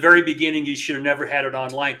 from the very beginning, you should have never had it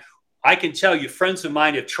online. I can tell you, friends of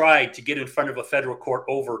mine have tried to get in front of a federal court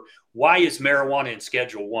over why is marijuana in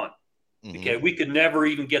Schedule 1? Okay, we could never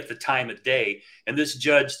even get the time of day. And this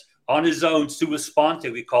judge, on his own, sua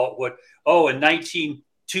sponte, we call it,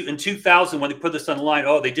 in 2000, when they put this online,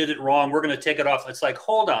 they did it wrong, we're going to take it off. It's like,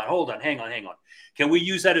 hold on, hang on. Can we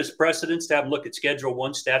use that as precedence to have a look at Schedule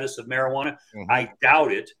 1 status of marijuana? I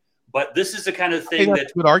doubt it. But this is the kind of thing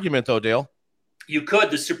that's a good argument, though, Dale. You could.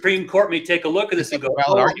 The Supreme Court may take a look at this and go,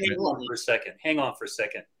 hang on for a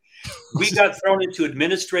second. We got thrown into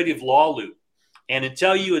administrative law loop. And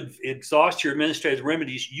until you exhaust your administrative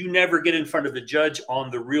remedies, you never get in front of the judge on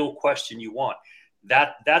the real question you want.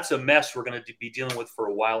 That's a mess we're going to be dealing with for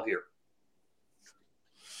a while here.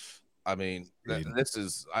 I mean, I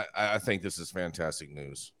think this is fantastic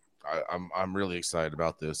news. I'm really excited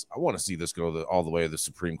about this. I want to see this go all the way to the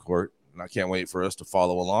Supreme Court, and I can't wait for us to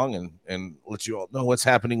follow along and let you all know what's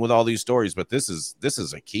happening with all these stories. But this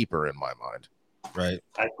is a keeper in my mind, right?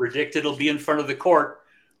 I predict it'll be in front of the court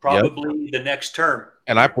probably the next term,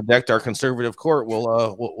 and I predict our conservative court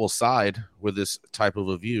will side with this type of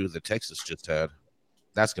a view that Texas just had.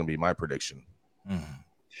 That's going to be my prediction.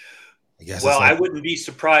 I guess. Well, I wouldn't be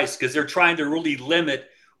surprised because they're trying to really limit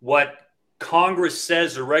what Congress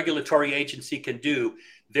says a regulatory agency can do.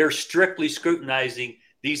 They're strictly scrutinizing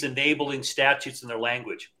these enabling statutes in their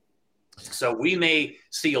language. So we may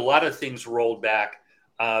see a lot of things rolled back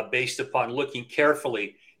based upon looking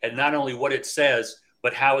carefully at not only what it says,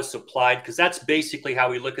 but how it's applied, because that's basically how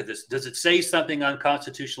we look at this. Does it say something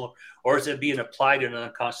unconstitutional, or is it being applied in an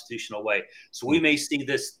unconstitutional way? So we may see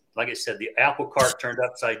this, like I said, the apple cart turned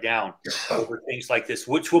upside down over things like this,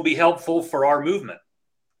 which will be helpful for our movement.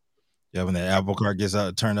 Yeah, when the apple cart gets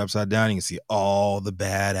turned upside down, you can see all the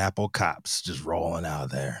bad apple cops just rolling out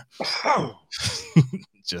there.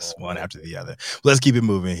 Just one after the other. Let's keep it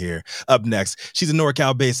moving here. Up next, she's a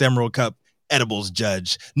NorCal-based Emerald Cup edibles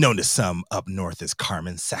judge, known to some up north as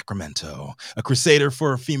Carmen Sacramento, a crusader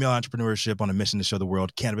for female entrepreneurship on a mission to show the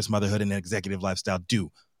world cannabis, motherhood, and executive lifestyle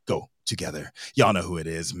do go together. Y'all know who it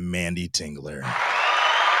is, Mandy Tingler.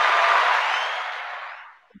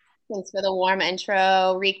 Thanks for the warm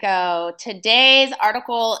intro, Rico. Today's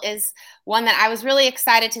article is one that I was really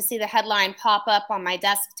excited to see the headline pop up on my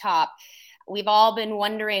desktop. We've all been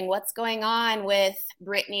wondering what's going on with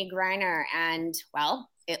Brittney Griner, and well,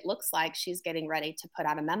 it looks like she's getting ready to put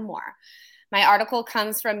out a memoir. My article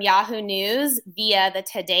comes from Yahoo News via the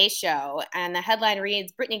Today Show, and the headline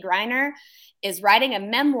reads, Brittney Griner is writing a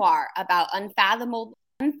memoir about unfathomable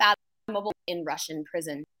in Russian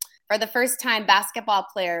prison. For the first time, basketball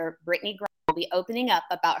player Brittney Griner will be opening up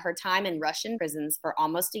about her time in Russian prisons for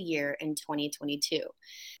almost a year in 2022.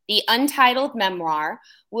 The untitled memoir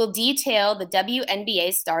will detail the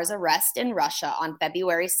WNBA star's arrest in Russia on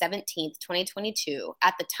February 17th, 2022.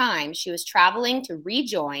 At the time, she was traveling to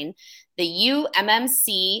rejoin the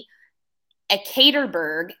UMMC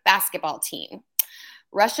Ekaterinburg basketball team.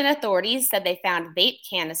 Russian authorities said they found vape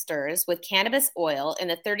canisters with cannabis oil in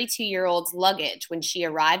the 32-year-old's luggage when she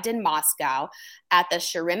arrived in Moscow at the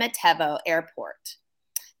Sheremetyevo airport.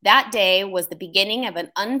 That day was the beginning of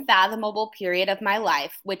an unfathomable period of my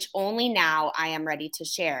life, which only now I am ready to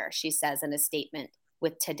share, she says in a statement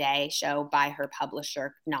with Today Show by her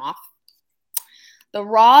publisher, Knopf. The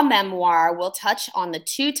raw memoir will touch on the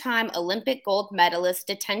two-time Olympic gold medalist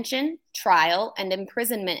detention, trial, and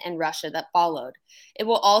imprisonment in Russia that followed. It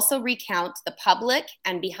will also recount the public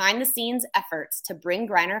and behind-the-scenes efforts to bring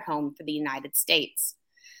Griner home for the United States.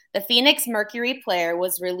 The Phoenix Mercury player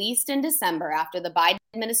was released in December after the Biden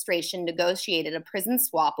administration negotiated a prison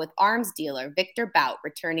swap with arms dealer Victor Bout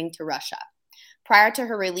returning to Russia. Prior to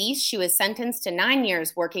her release, she was sentenced to 9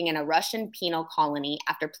 years working in a Russian penal colony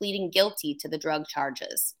after pleading guilty to the drug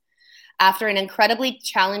charges. After an incredibly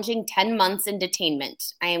challenging 10 months in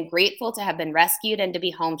detainment, I am grateful to have been rescued and to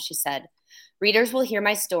be home, she said. Readers will hear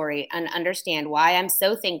my story and understand why I'm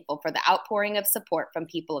so thankful for the outpouring of support from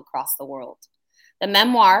people across the world. The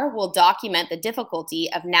memoir will document the difficulty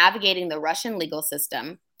of navigating the Russian legal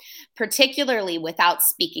system, particularly without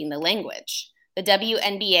speaking the language. The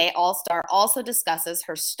WNBA All-Star also discusses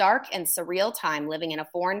her stark and surreal time living in a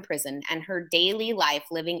foreign prison and her daily life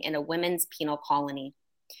living in a women's penal colony.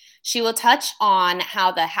 She will touch on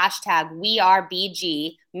how the hashtag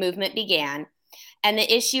WeAreBG movement began and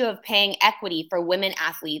the issue of paying equity for women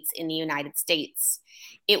athletes in the United States.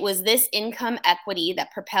 It was this income equity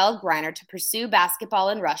that propelled Griner to pursue basketball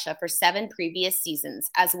in Russia for 7 previous seasons,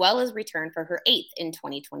 as well as return for her 8th in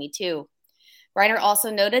 2022. Griner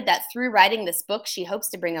also noted that through writing this book, she hopes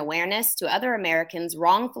to bring awareness to other Americans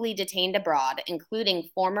wrongfully detained abroad, including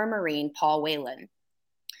former Marine Paul Whelan.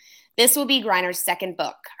 This will be Griner's second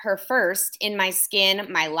book. Her first, In My Skin,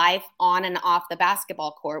 My Life on and Off the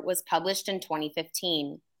Basketball Court, was published in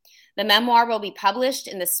 2015. The memoir will be published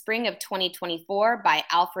in the spring of 2024 by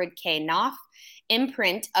Alfred K. Knopf,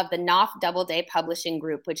 imprint of the Knopf Doubleday Publishing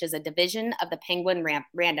Group, which is a division of the Penguin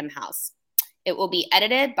Random House. It will be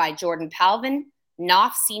edited by Jordan Palvin.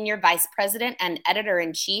 Knopf, Senior Vice President and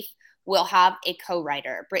Editor-in-Chief, will have a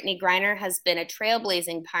co-writer. Brittney Griner has been a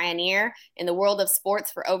trailblazing pioneer in the world of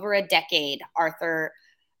sports for over a decade,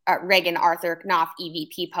 Reagan Arthur Knopf,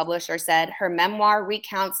 EVP publisher, said. Her memoir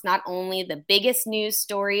recounts not only one of the biggest news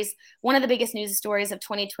stories of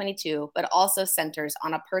 2022, but also centers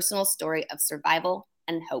on a personal story of survival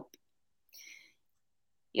and hope.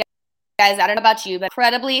 You guys, I don't know about you, but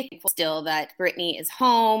incredibly thankful still that Brittney is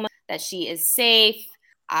home, that she is safe.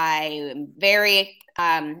 I am very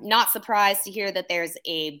not surprised to hear that there's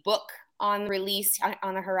a book on release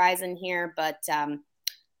on the horizon here, but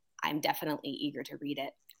I'm definitely eager to read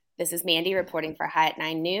it. This is Mandy reporting for High at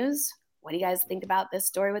 9 News. What do you guys think about this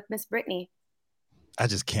story with Miss Brittney? I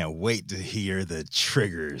just can't wait to hear the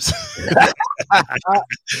triggers.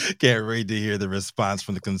 Can't wait to hear the response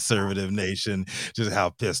from the conservative nation, just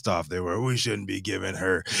how pissed off they were. We shouldn't be giving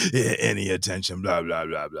her any attention, blah, blah,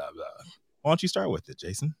 blah, blah, blah. Why don't you start with it,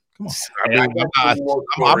 Jason? Come on. I mean,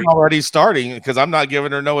 I'm already starting because I'm not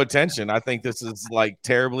giving her no attention. I think this is like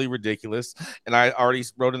terribly ridiculous. And I already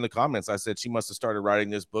wrote in the comments, I said she must have started writing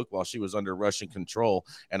this book while she was under Russian control.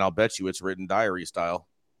 And I'll bet you it's written diary style.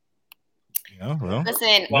 Yeah, well,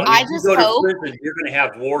 listen, well, I just hope prison, you're going to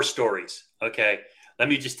have war stories. Okay.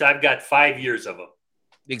 I've got 5 years of them.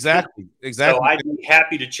 Exactly. So I'd be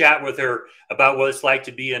happy to chat with her about what it's like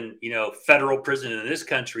to be in, federal prison in this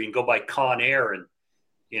country and go by Con Air. And,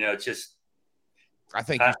 just, I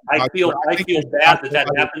think I feel bad that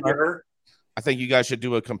happened to her. I think you guys should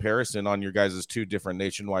do a comparison on your guys' 2 different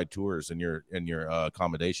nationwide tours and your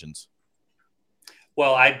accommodations.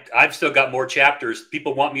 Well, I've still got more chapters.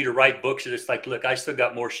 People want me to write books, and it's like, look, I still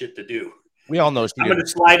got more shit to do. We all know. I'm going to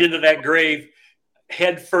slide into that grave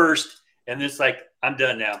head first, and it's like, I'm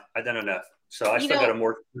done now. I've done enough. So I still got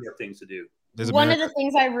more things to do. One of the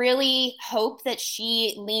things I really hope that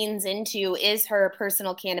she leans into is her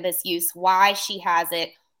personal cannabis use, why she has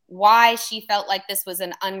it, why she felt like this was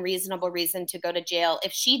an unreasonable reason to go to jail.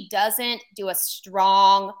 If she doesn't do a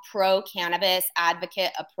strong pro-cannabis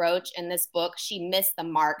advocate approach in this book, she missed the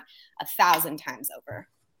mark 1,000 times over.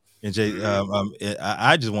 And Jay,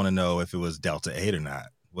 I just want to know if it was Delta 8 or not.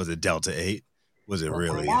 Was it Delta 8? Was it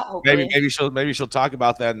really? Maybe she'll talk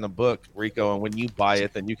about that in the book, Rico. And when you buy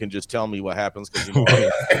it, then you can just tell me what happens because you don't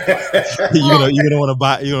want to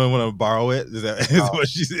buy. You don't want to borrow it. Is that what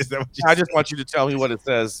she says? I just want you to tell me what it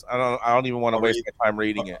says. I don't even want to waste my time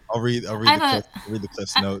reading it. I'll read the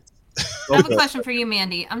Cliff's notes. I have a question for you,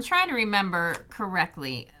 Mandy. I'm trying to remember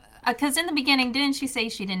correctly. Because in the beginning, didn't she say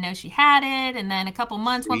she didn't know she had it? And then a couple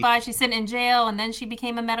months went by, she's sitting in jail, and then she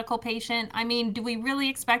became a medical patient. I mean, do we really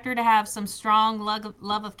expect her to have some strong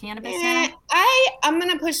love of cannabis? I'm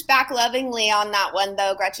going to push back lovingly on that one,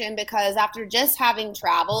 though, Gretchen, because after just having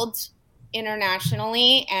traveled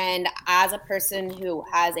internationally and as a person who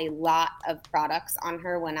has a lot of products on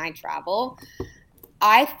her when I travel,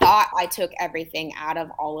 I thought I took everything out of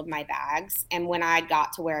all of my bags. And when I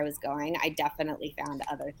got to where I was going, I definitely found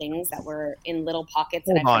other things that were in little pockets.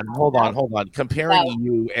 Hold on. Comparing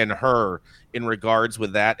you and her in regards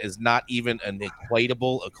with that is not even an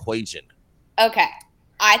equatable equation. Okay.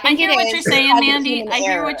 I hear what you're saying, Mandy. I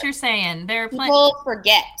hear what you're saying. There are people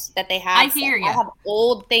forget that they have. I hear you. I have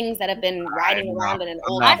old things that have been riding around in an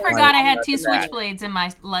old. I forgot I had 2 switchblades in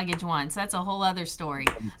my luggage once. That's a whole other story.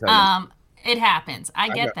 It happens. I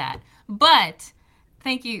get that. But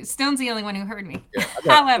thank you. Stone's the only one who heard me. Yeah,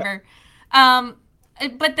 however,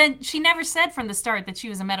 But then she never said from the start that she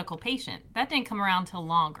was a medical patient. That didn't come around till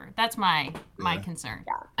longer. That's my concern.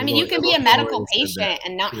 Yeah. I mean, you can be a medical patient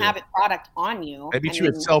and not have a product on you. Maybe she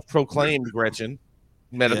was self-proclaimed, Gretchen.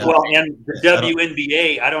 Medical. Well, and the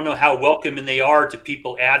WNBA, I don't know how welcoming they are to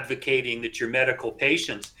people advocating that you're medical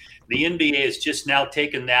patients. The NBA has just now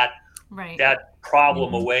taken that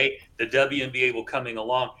problem away. The WNBA will coming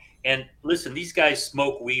along. And listen, these guys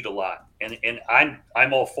smoke weed a lot, and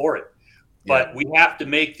I'm all for it. But we have to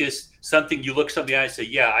make this something you look something and say,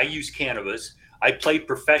 yeah, I use cannabis. I play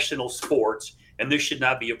professional sports, and this should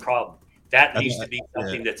not be a problem. That needs to be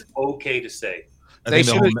something that's okay to say. She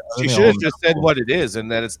should have just said what it is,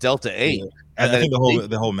 and that it's Delta 8. Yeah. And I think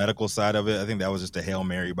the whole medical side of it, I think that was just a Hail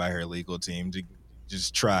Mary by her legal team to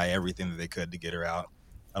just try everything that they could to get her out.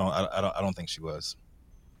 I don't think she was.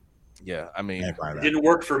 Yeah, I mean, it didn't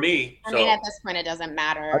work for me. I mean, at this point, it doesn't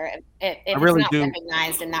matter. If it's not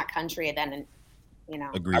recognized in that country, then, you know.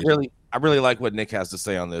 Agreed. I really like what Nick has to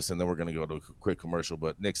say on this, and then we're going to go to a quick commercial.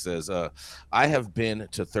 But Nick says, I have been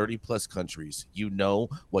to 30-plus countries. You know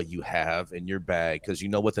what you have in your bag, because you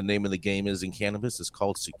know what the name of the game is in cannabis? It's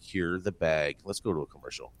called Secure the Bag. Let's go to a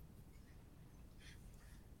commercial.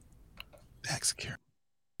 Bag secure.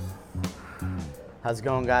 How's it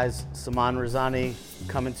going, guys? Saman Razani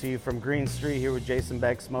coming to you from Green Street here with Jason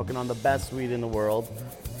Beck, smoking on the best weed in the world.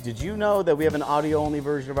 Did you know that we have an audio-only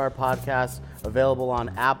version of our podcast available on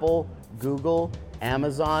Apple, Google,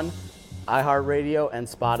 Amazon, iHeartRadio, and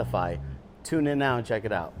Spotify? Tune in now and check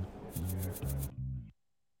it out.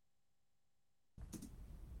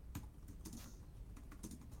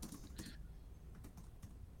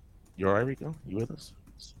 You all right, Rico? You with us?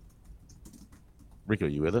 Rico,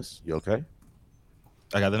 you with us? You okay?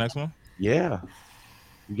 I got the next one? Yeah.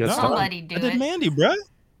 You got somebody do it. I did Mandy, bro.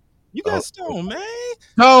 You got Stone, man.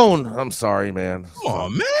 Stone. I'm sorry, man. Come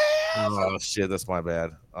on, man. Oh, shit. That's my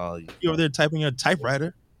bad. You over there typing your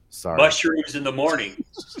typewriter? Sorry. Mushrooms in the morning.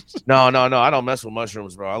 No. I don't mess with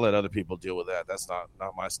mushrooms, bro. I let other people deal with that. That's not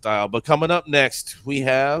my style. But coming up next, we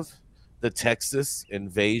have the Texas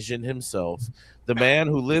invasion himself. The man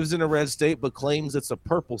who lives in a red state but claims it's a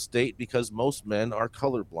purple state because most men are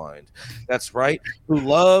colorblind. That's right. Who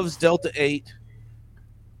loves Delta 8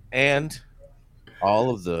 and all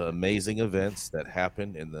of the amazing events that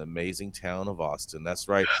happen in the amazing town of Austin. That's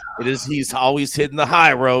right. He's always hitting the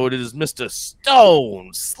high road. It is Mr.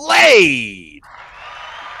 Stone Slade.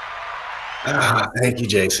 Thank you,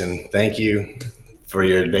 Jason. Thank you for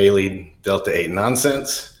your daily Delta 8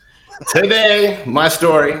 nonsense. Today, my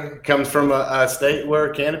story comes from a state where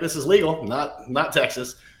cannabis is legal, not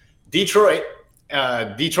Texas. Detroit.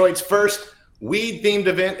 Detroit's first weed-themed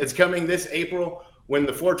event is coming this April when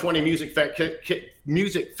the 420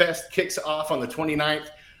 Music Fest kicks off on the 29th.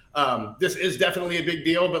 This is definitely a big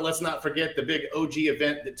deal, but let's not forget the big OG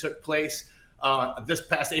event that took place this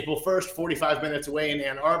past April 1st, 45 minutes away in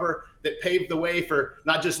Ann Arbor, that paved the way for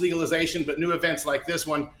not just legalization, but new events like this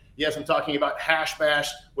one. Yes, I'm talking about Hash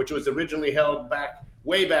Bash, which was originally held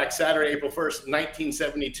way back Saturday, April 1st,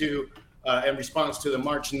 1972, in response to the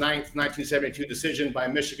March 9th, 1972 decision by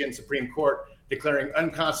Michigan Supreme Court declaring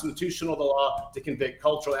unconstitutional the law to convict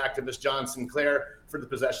cultural activist John Sinclair for the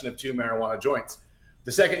possession of 2 marijuana joints.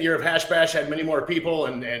 The second year of Hash Bash had many more people,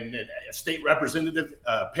 and State Representative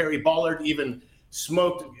Perry Ballard even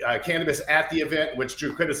smoked cannabis at the event, which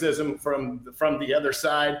drew criticism from the other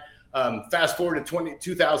side. Fast forward to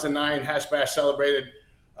 2009, Hash Bash celebrated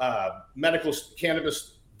medical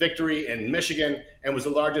cannabis victory in Michigan and was the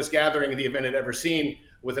largest gathering the event had ever seen,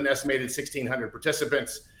 with an estimated 1,600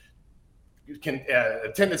 participants.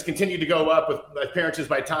 Attendance continued to go up with appearances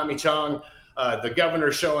by Tommy Chong, the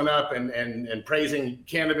governor showing up and praising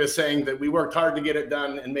cannabis, saying that we worked hard to get it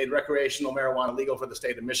done and made recreational marijuana legal for the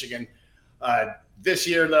state of Michigan. This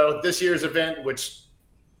year's event, which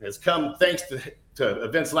has come thanks to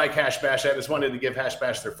events like Hash Bash, I just wanted to give Hash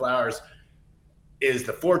Bash their flowers, is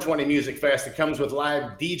the 420 Music Fest. It comes with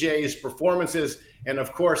live DJs, performances, and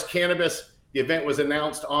of course, cannabis. The event was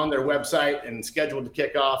announced on their website and scheduled to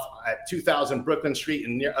kick off at 2000 Brooklyn Street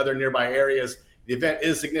and other nearby areas. The event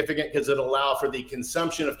is significant because it'll allow for the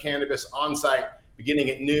consumption of cannabis on site beginning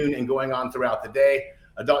at noon and going on throughout the day.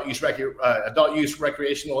 Adult use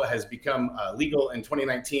recreational has become legal in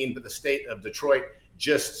 2019, but the state of Detroit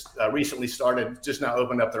just recently just now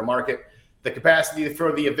opened up their market. The capacity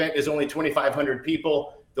for the event is only 2,500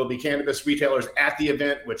 people. There'll be cannabis retailers at the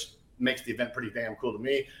event, which makes the event pretty damn cool to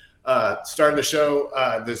me. Starting the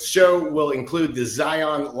show will include the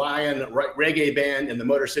Zion Lion Reggae Band and the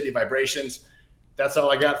Motor City Vibrations. That's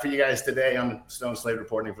all I got for you guys today. I'm Stone Slade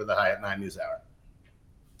reporting for the High at 9 News Hour.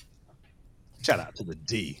 Shout out to the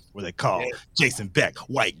D, where they call Jason Beck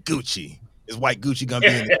White Gucci. Is White Gucci gonna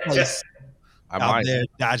be in the place out there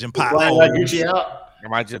dodging potholes? White Gucci out. I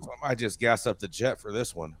might just gas up the jet for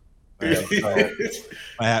this one. Stop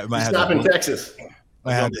in Texas.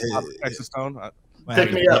 Texas Stone.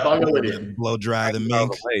 Pick me up. I'll go with you. Blow dry the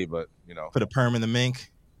mink. But put a perm in the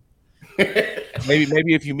mink.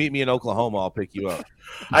 maybe if you meet me in Oklahoma, I'll pick you up.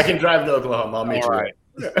 I can drive to Oklahoma. I'll meet you. Right.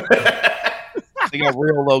 They got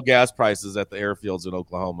real low gas prices at the airfields in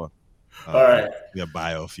Oklahoma. All right. We got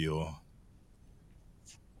biofuel.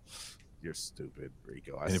 You're stupid,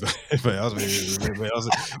 Rico. Anybody else want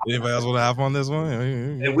to hop on this one?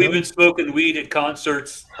 And we've been smoking weed at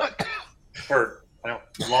concerts for a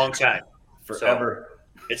long time. Forever.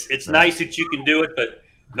 So it's nice that you can do it, but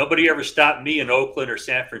nobody ever stopped me in Oakland or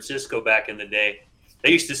San Francisco back in the day.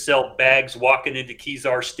 They used to sell bags walking into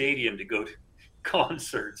Kezar Stadium to go to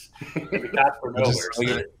concerts. The cops were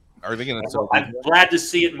nowhere. Are they going to? I'm glad to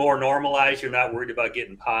see it more normalized. You're not worried about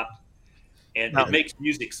getting popped. And it makes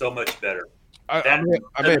music so much better. I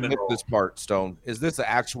may have missed this part, Stone. Is this an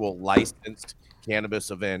actual licensed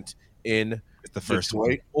cannabis event in the first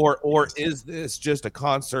Detroit? Or is this just a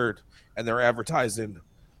concert and they're advertising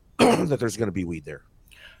that there's going to be weed there?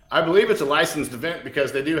 I believe it's a licensed event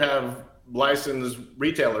because they do have licensed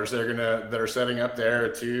retailers that are setting up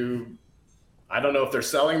there to. I don't know if they're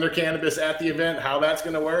selling their cannabis at the event, how that's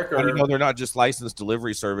going to work. Or they're not just licensed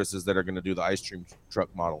delivery services that are going to do the ice cream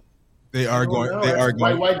truck model. They are going.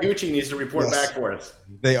 White Gucci needs to report back for us.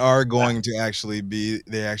 They are going to actually be.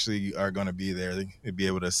 They actually are going to be there. They'll be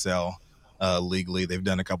able to sell legally. They've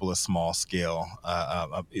done a couple of small scale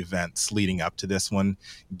events leading up to this one,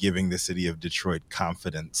 giving the city of Detroit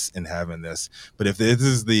confidence in having this. But if this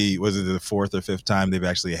is the fourth or fifth time they've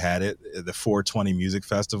actually had it, the 420 Music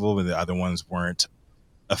Festival, and the other ones weren't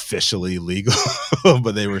officially legal,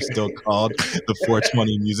 but they were still called the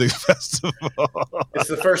 420 Music Festival. It's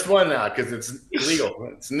the first one now because it's legal.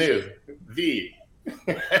 It's new.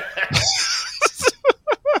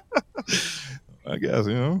 I guess,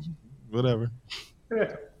 whatever.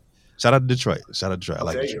 Shout out to Detroit. I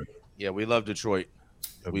like Detroit. Yeah, we love Detroit.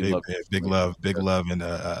 Big love in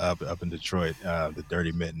up in Detroit. The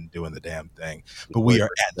Dirty Mitten doing the damn thing. But we are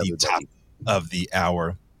at the top of the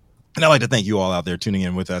hour. And I'd like to thank you all out there tuning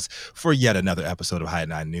in with us for yet another episode of High at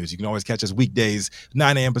 9 News. You can always catch us weekdays,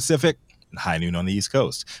 9 a.m. Pacific, and high noon on the East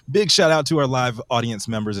Coast. Big shout out to our live audience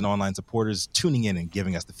members and online supporters tuning in and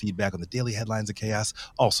giving us the feedback on the daily headlines of chaos,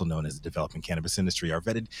 also known as the developing cannabis industry. Our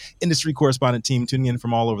vetted industry correspondent team tuning in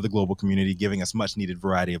from all over the global community, giving us much needed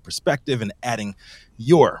variety of perspective and adding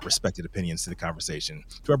your respected opinions to the conversation.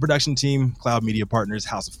 To our production team, Cloud Media Partners,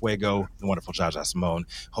 House of Fuego, the wonderful Jaja Simone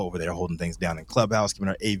over there holding things down in Clubhouse, giving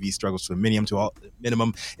our AV struggles to a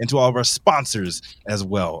minimum, and to all of our sponsors as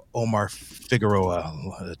well. Omar Figueroa,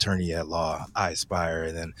 attorney at law, iSpire,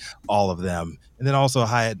 and then all of them. And then also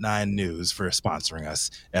High at 9 News for sponsoring us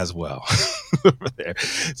as well over there.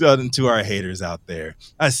 So to our haters out there,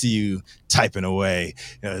 I see you typing away,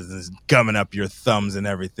 gumming up your thumbs and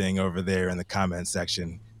everything over there in the comment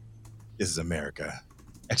section. This is America.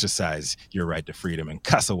 Exercise your right to freedom and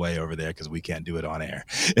cuss away over there because we can't do it on air.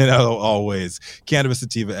 And always, Cannabis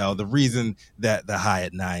Sativa L, the reason that the High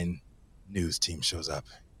at 9 News team shows up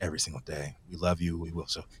every single day. We love you. We will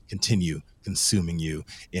so continue consuming you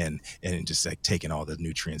and just like taking all the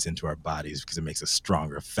nutrients into our bodies because it makes us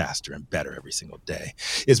stronger, faster, and better every single day.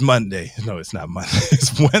 It's Monday. No, it's not Monday.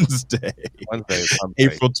 It's Wednesday.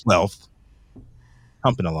 April 12th.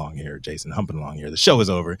 Humping along here, Jason. Humping along here. The show is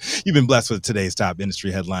over. You've been blessed with today's top industry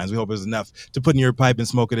headlines. We hope it was enough to put in your pipe and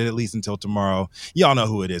smoke it at least until tomorrow. Y'all know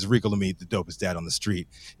who it is. Rico Lamite, the dopest dad on the street.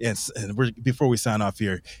 And before we sign off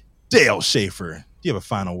here, Dale Schaefer, do you have a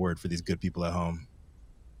final word for these good people at home?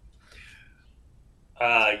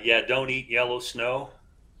 Yeah, don't eat yellow snow.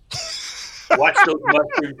 Watch those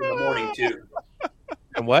mushrooms in the morning, too.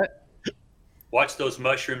 And what? Watch those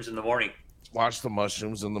mushrooms in the morning. Watch the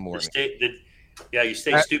mushrooms in the morning. You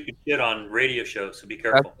say stupid shit on radio shows, so be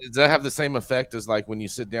careful. Does that have the same effect as like when you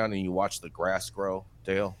sit down and you watch the grass grow,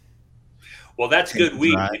 Dale? Well, that's good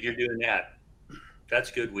weed if you're doing that. That's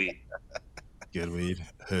good weed. Good weed,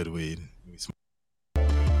 hood weed.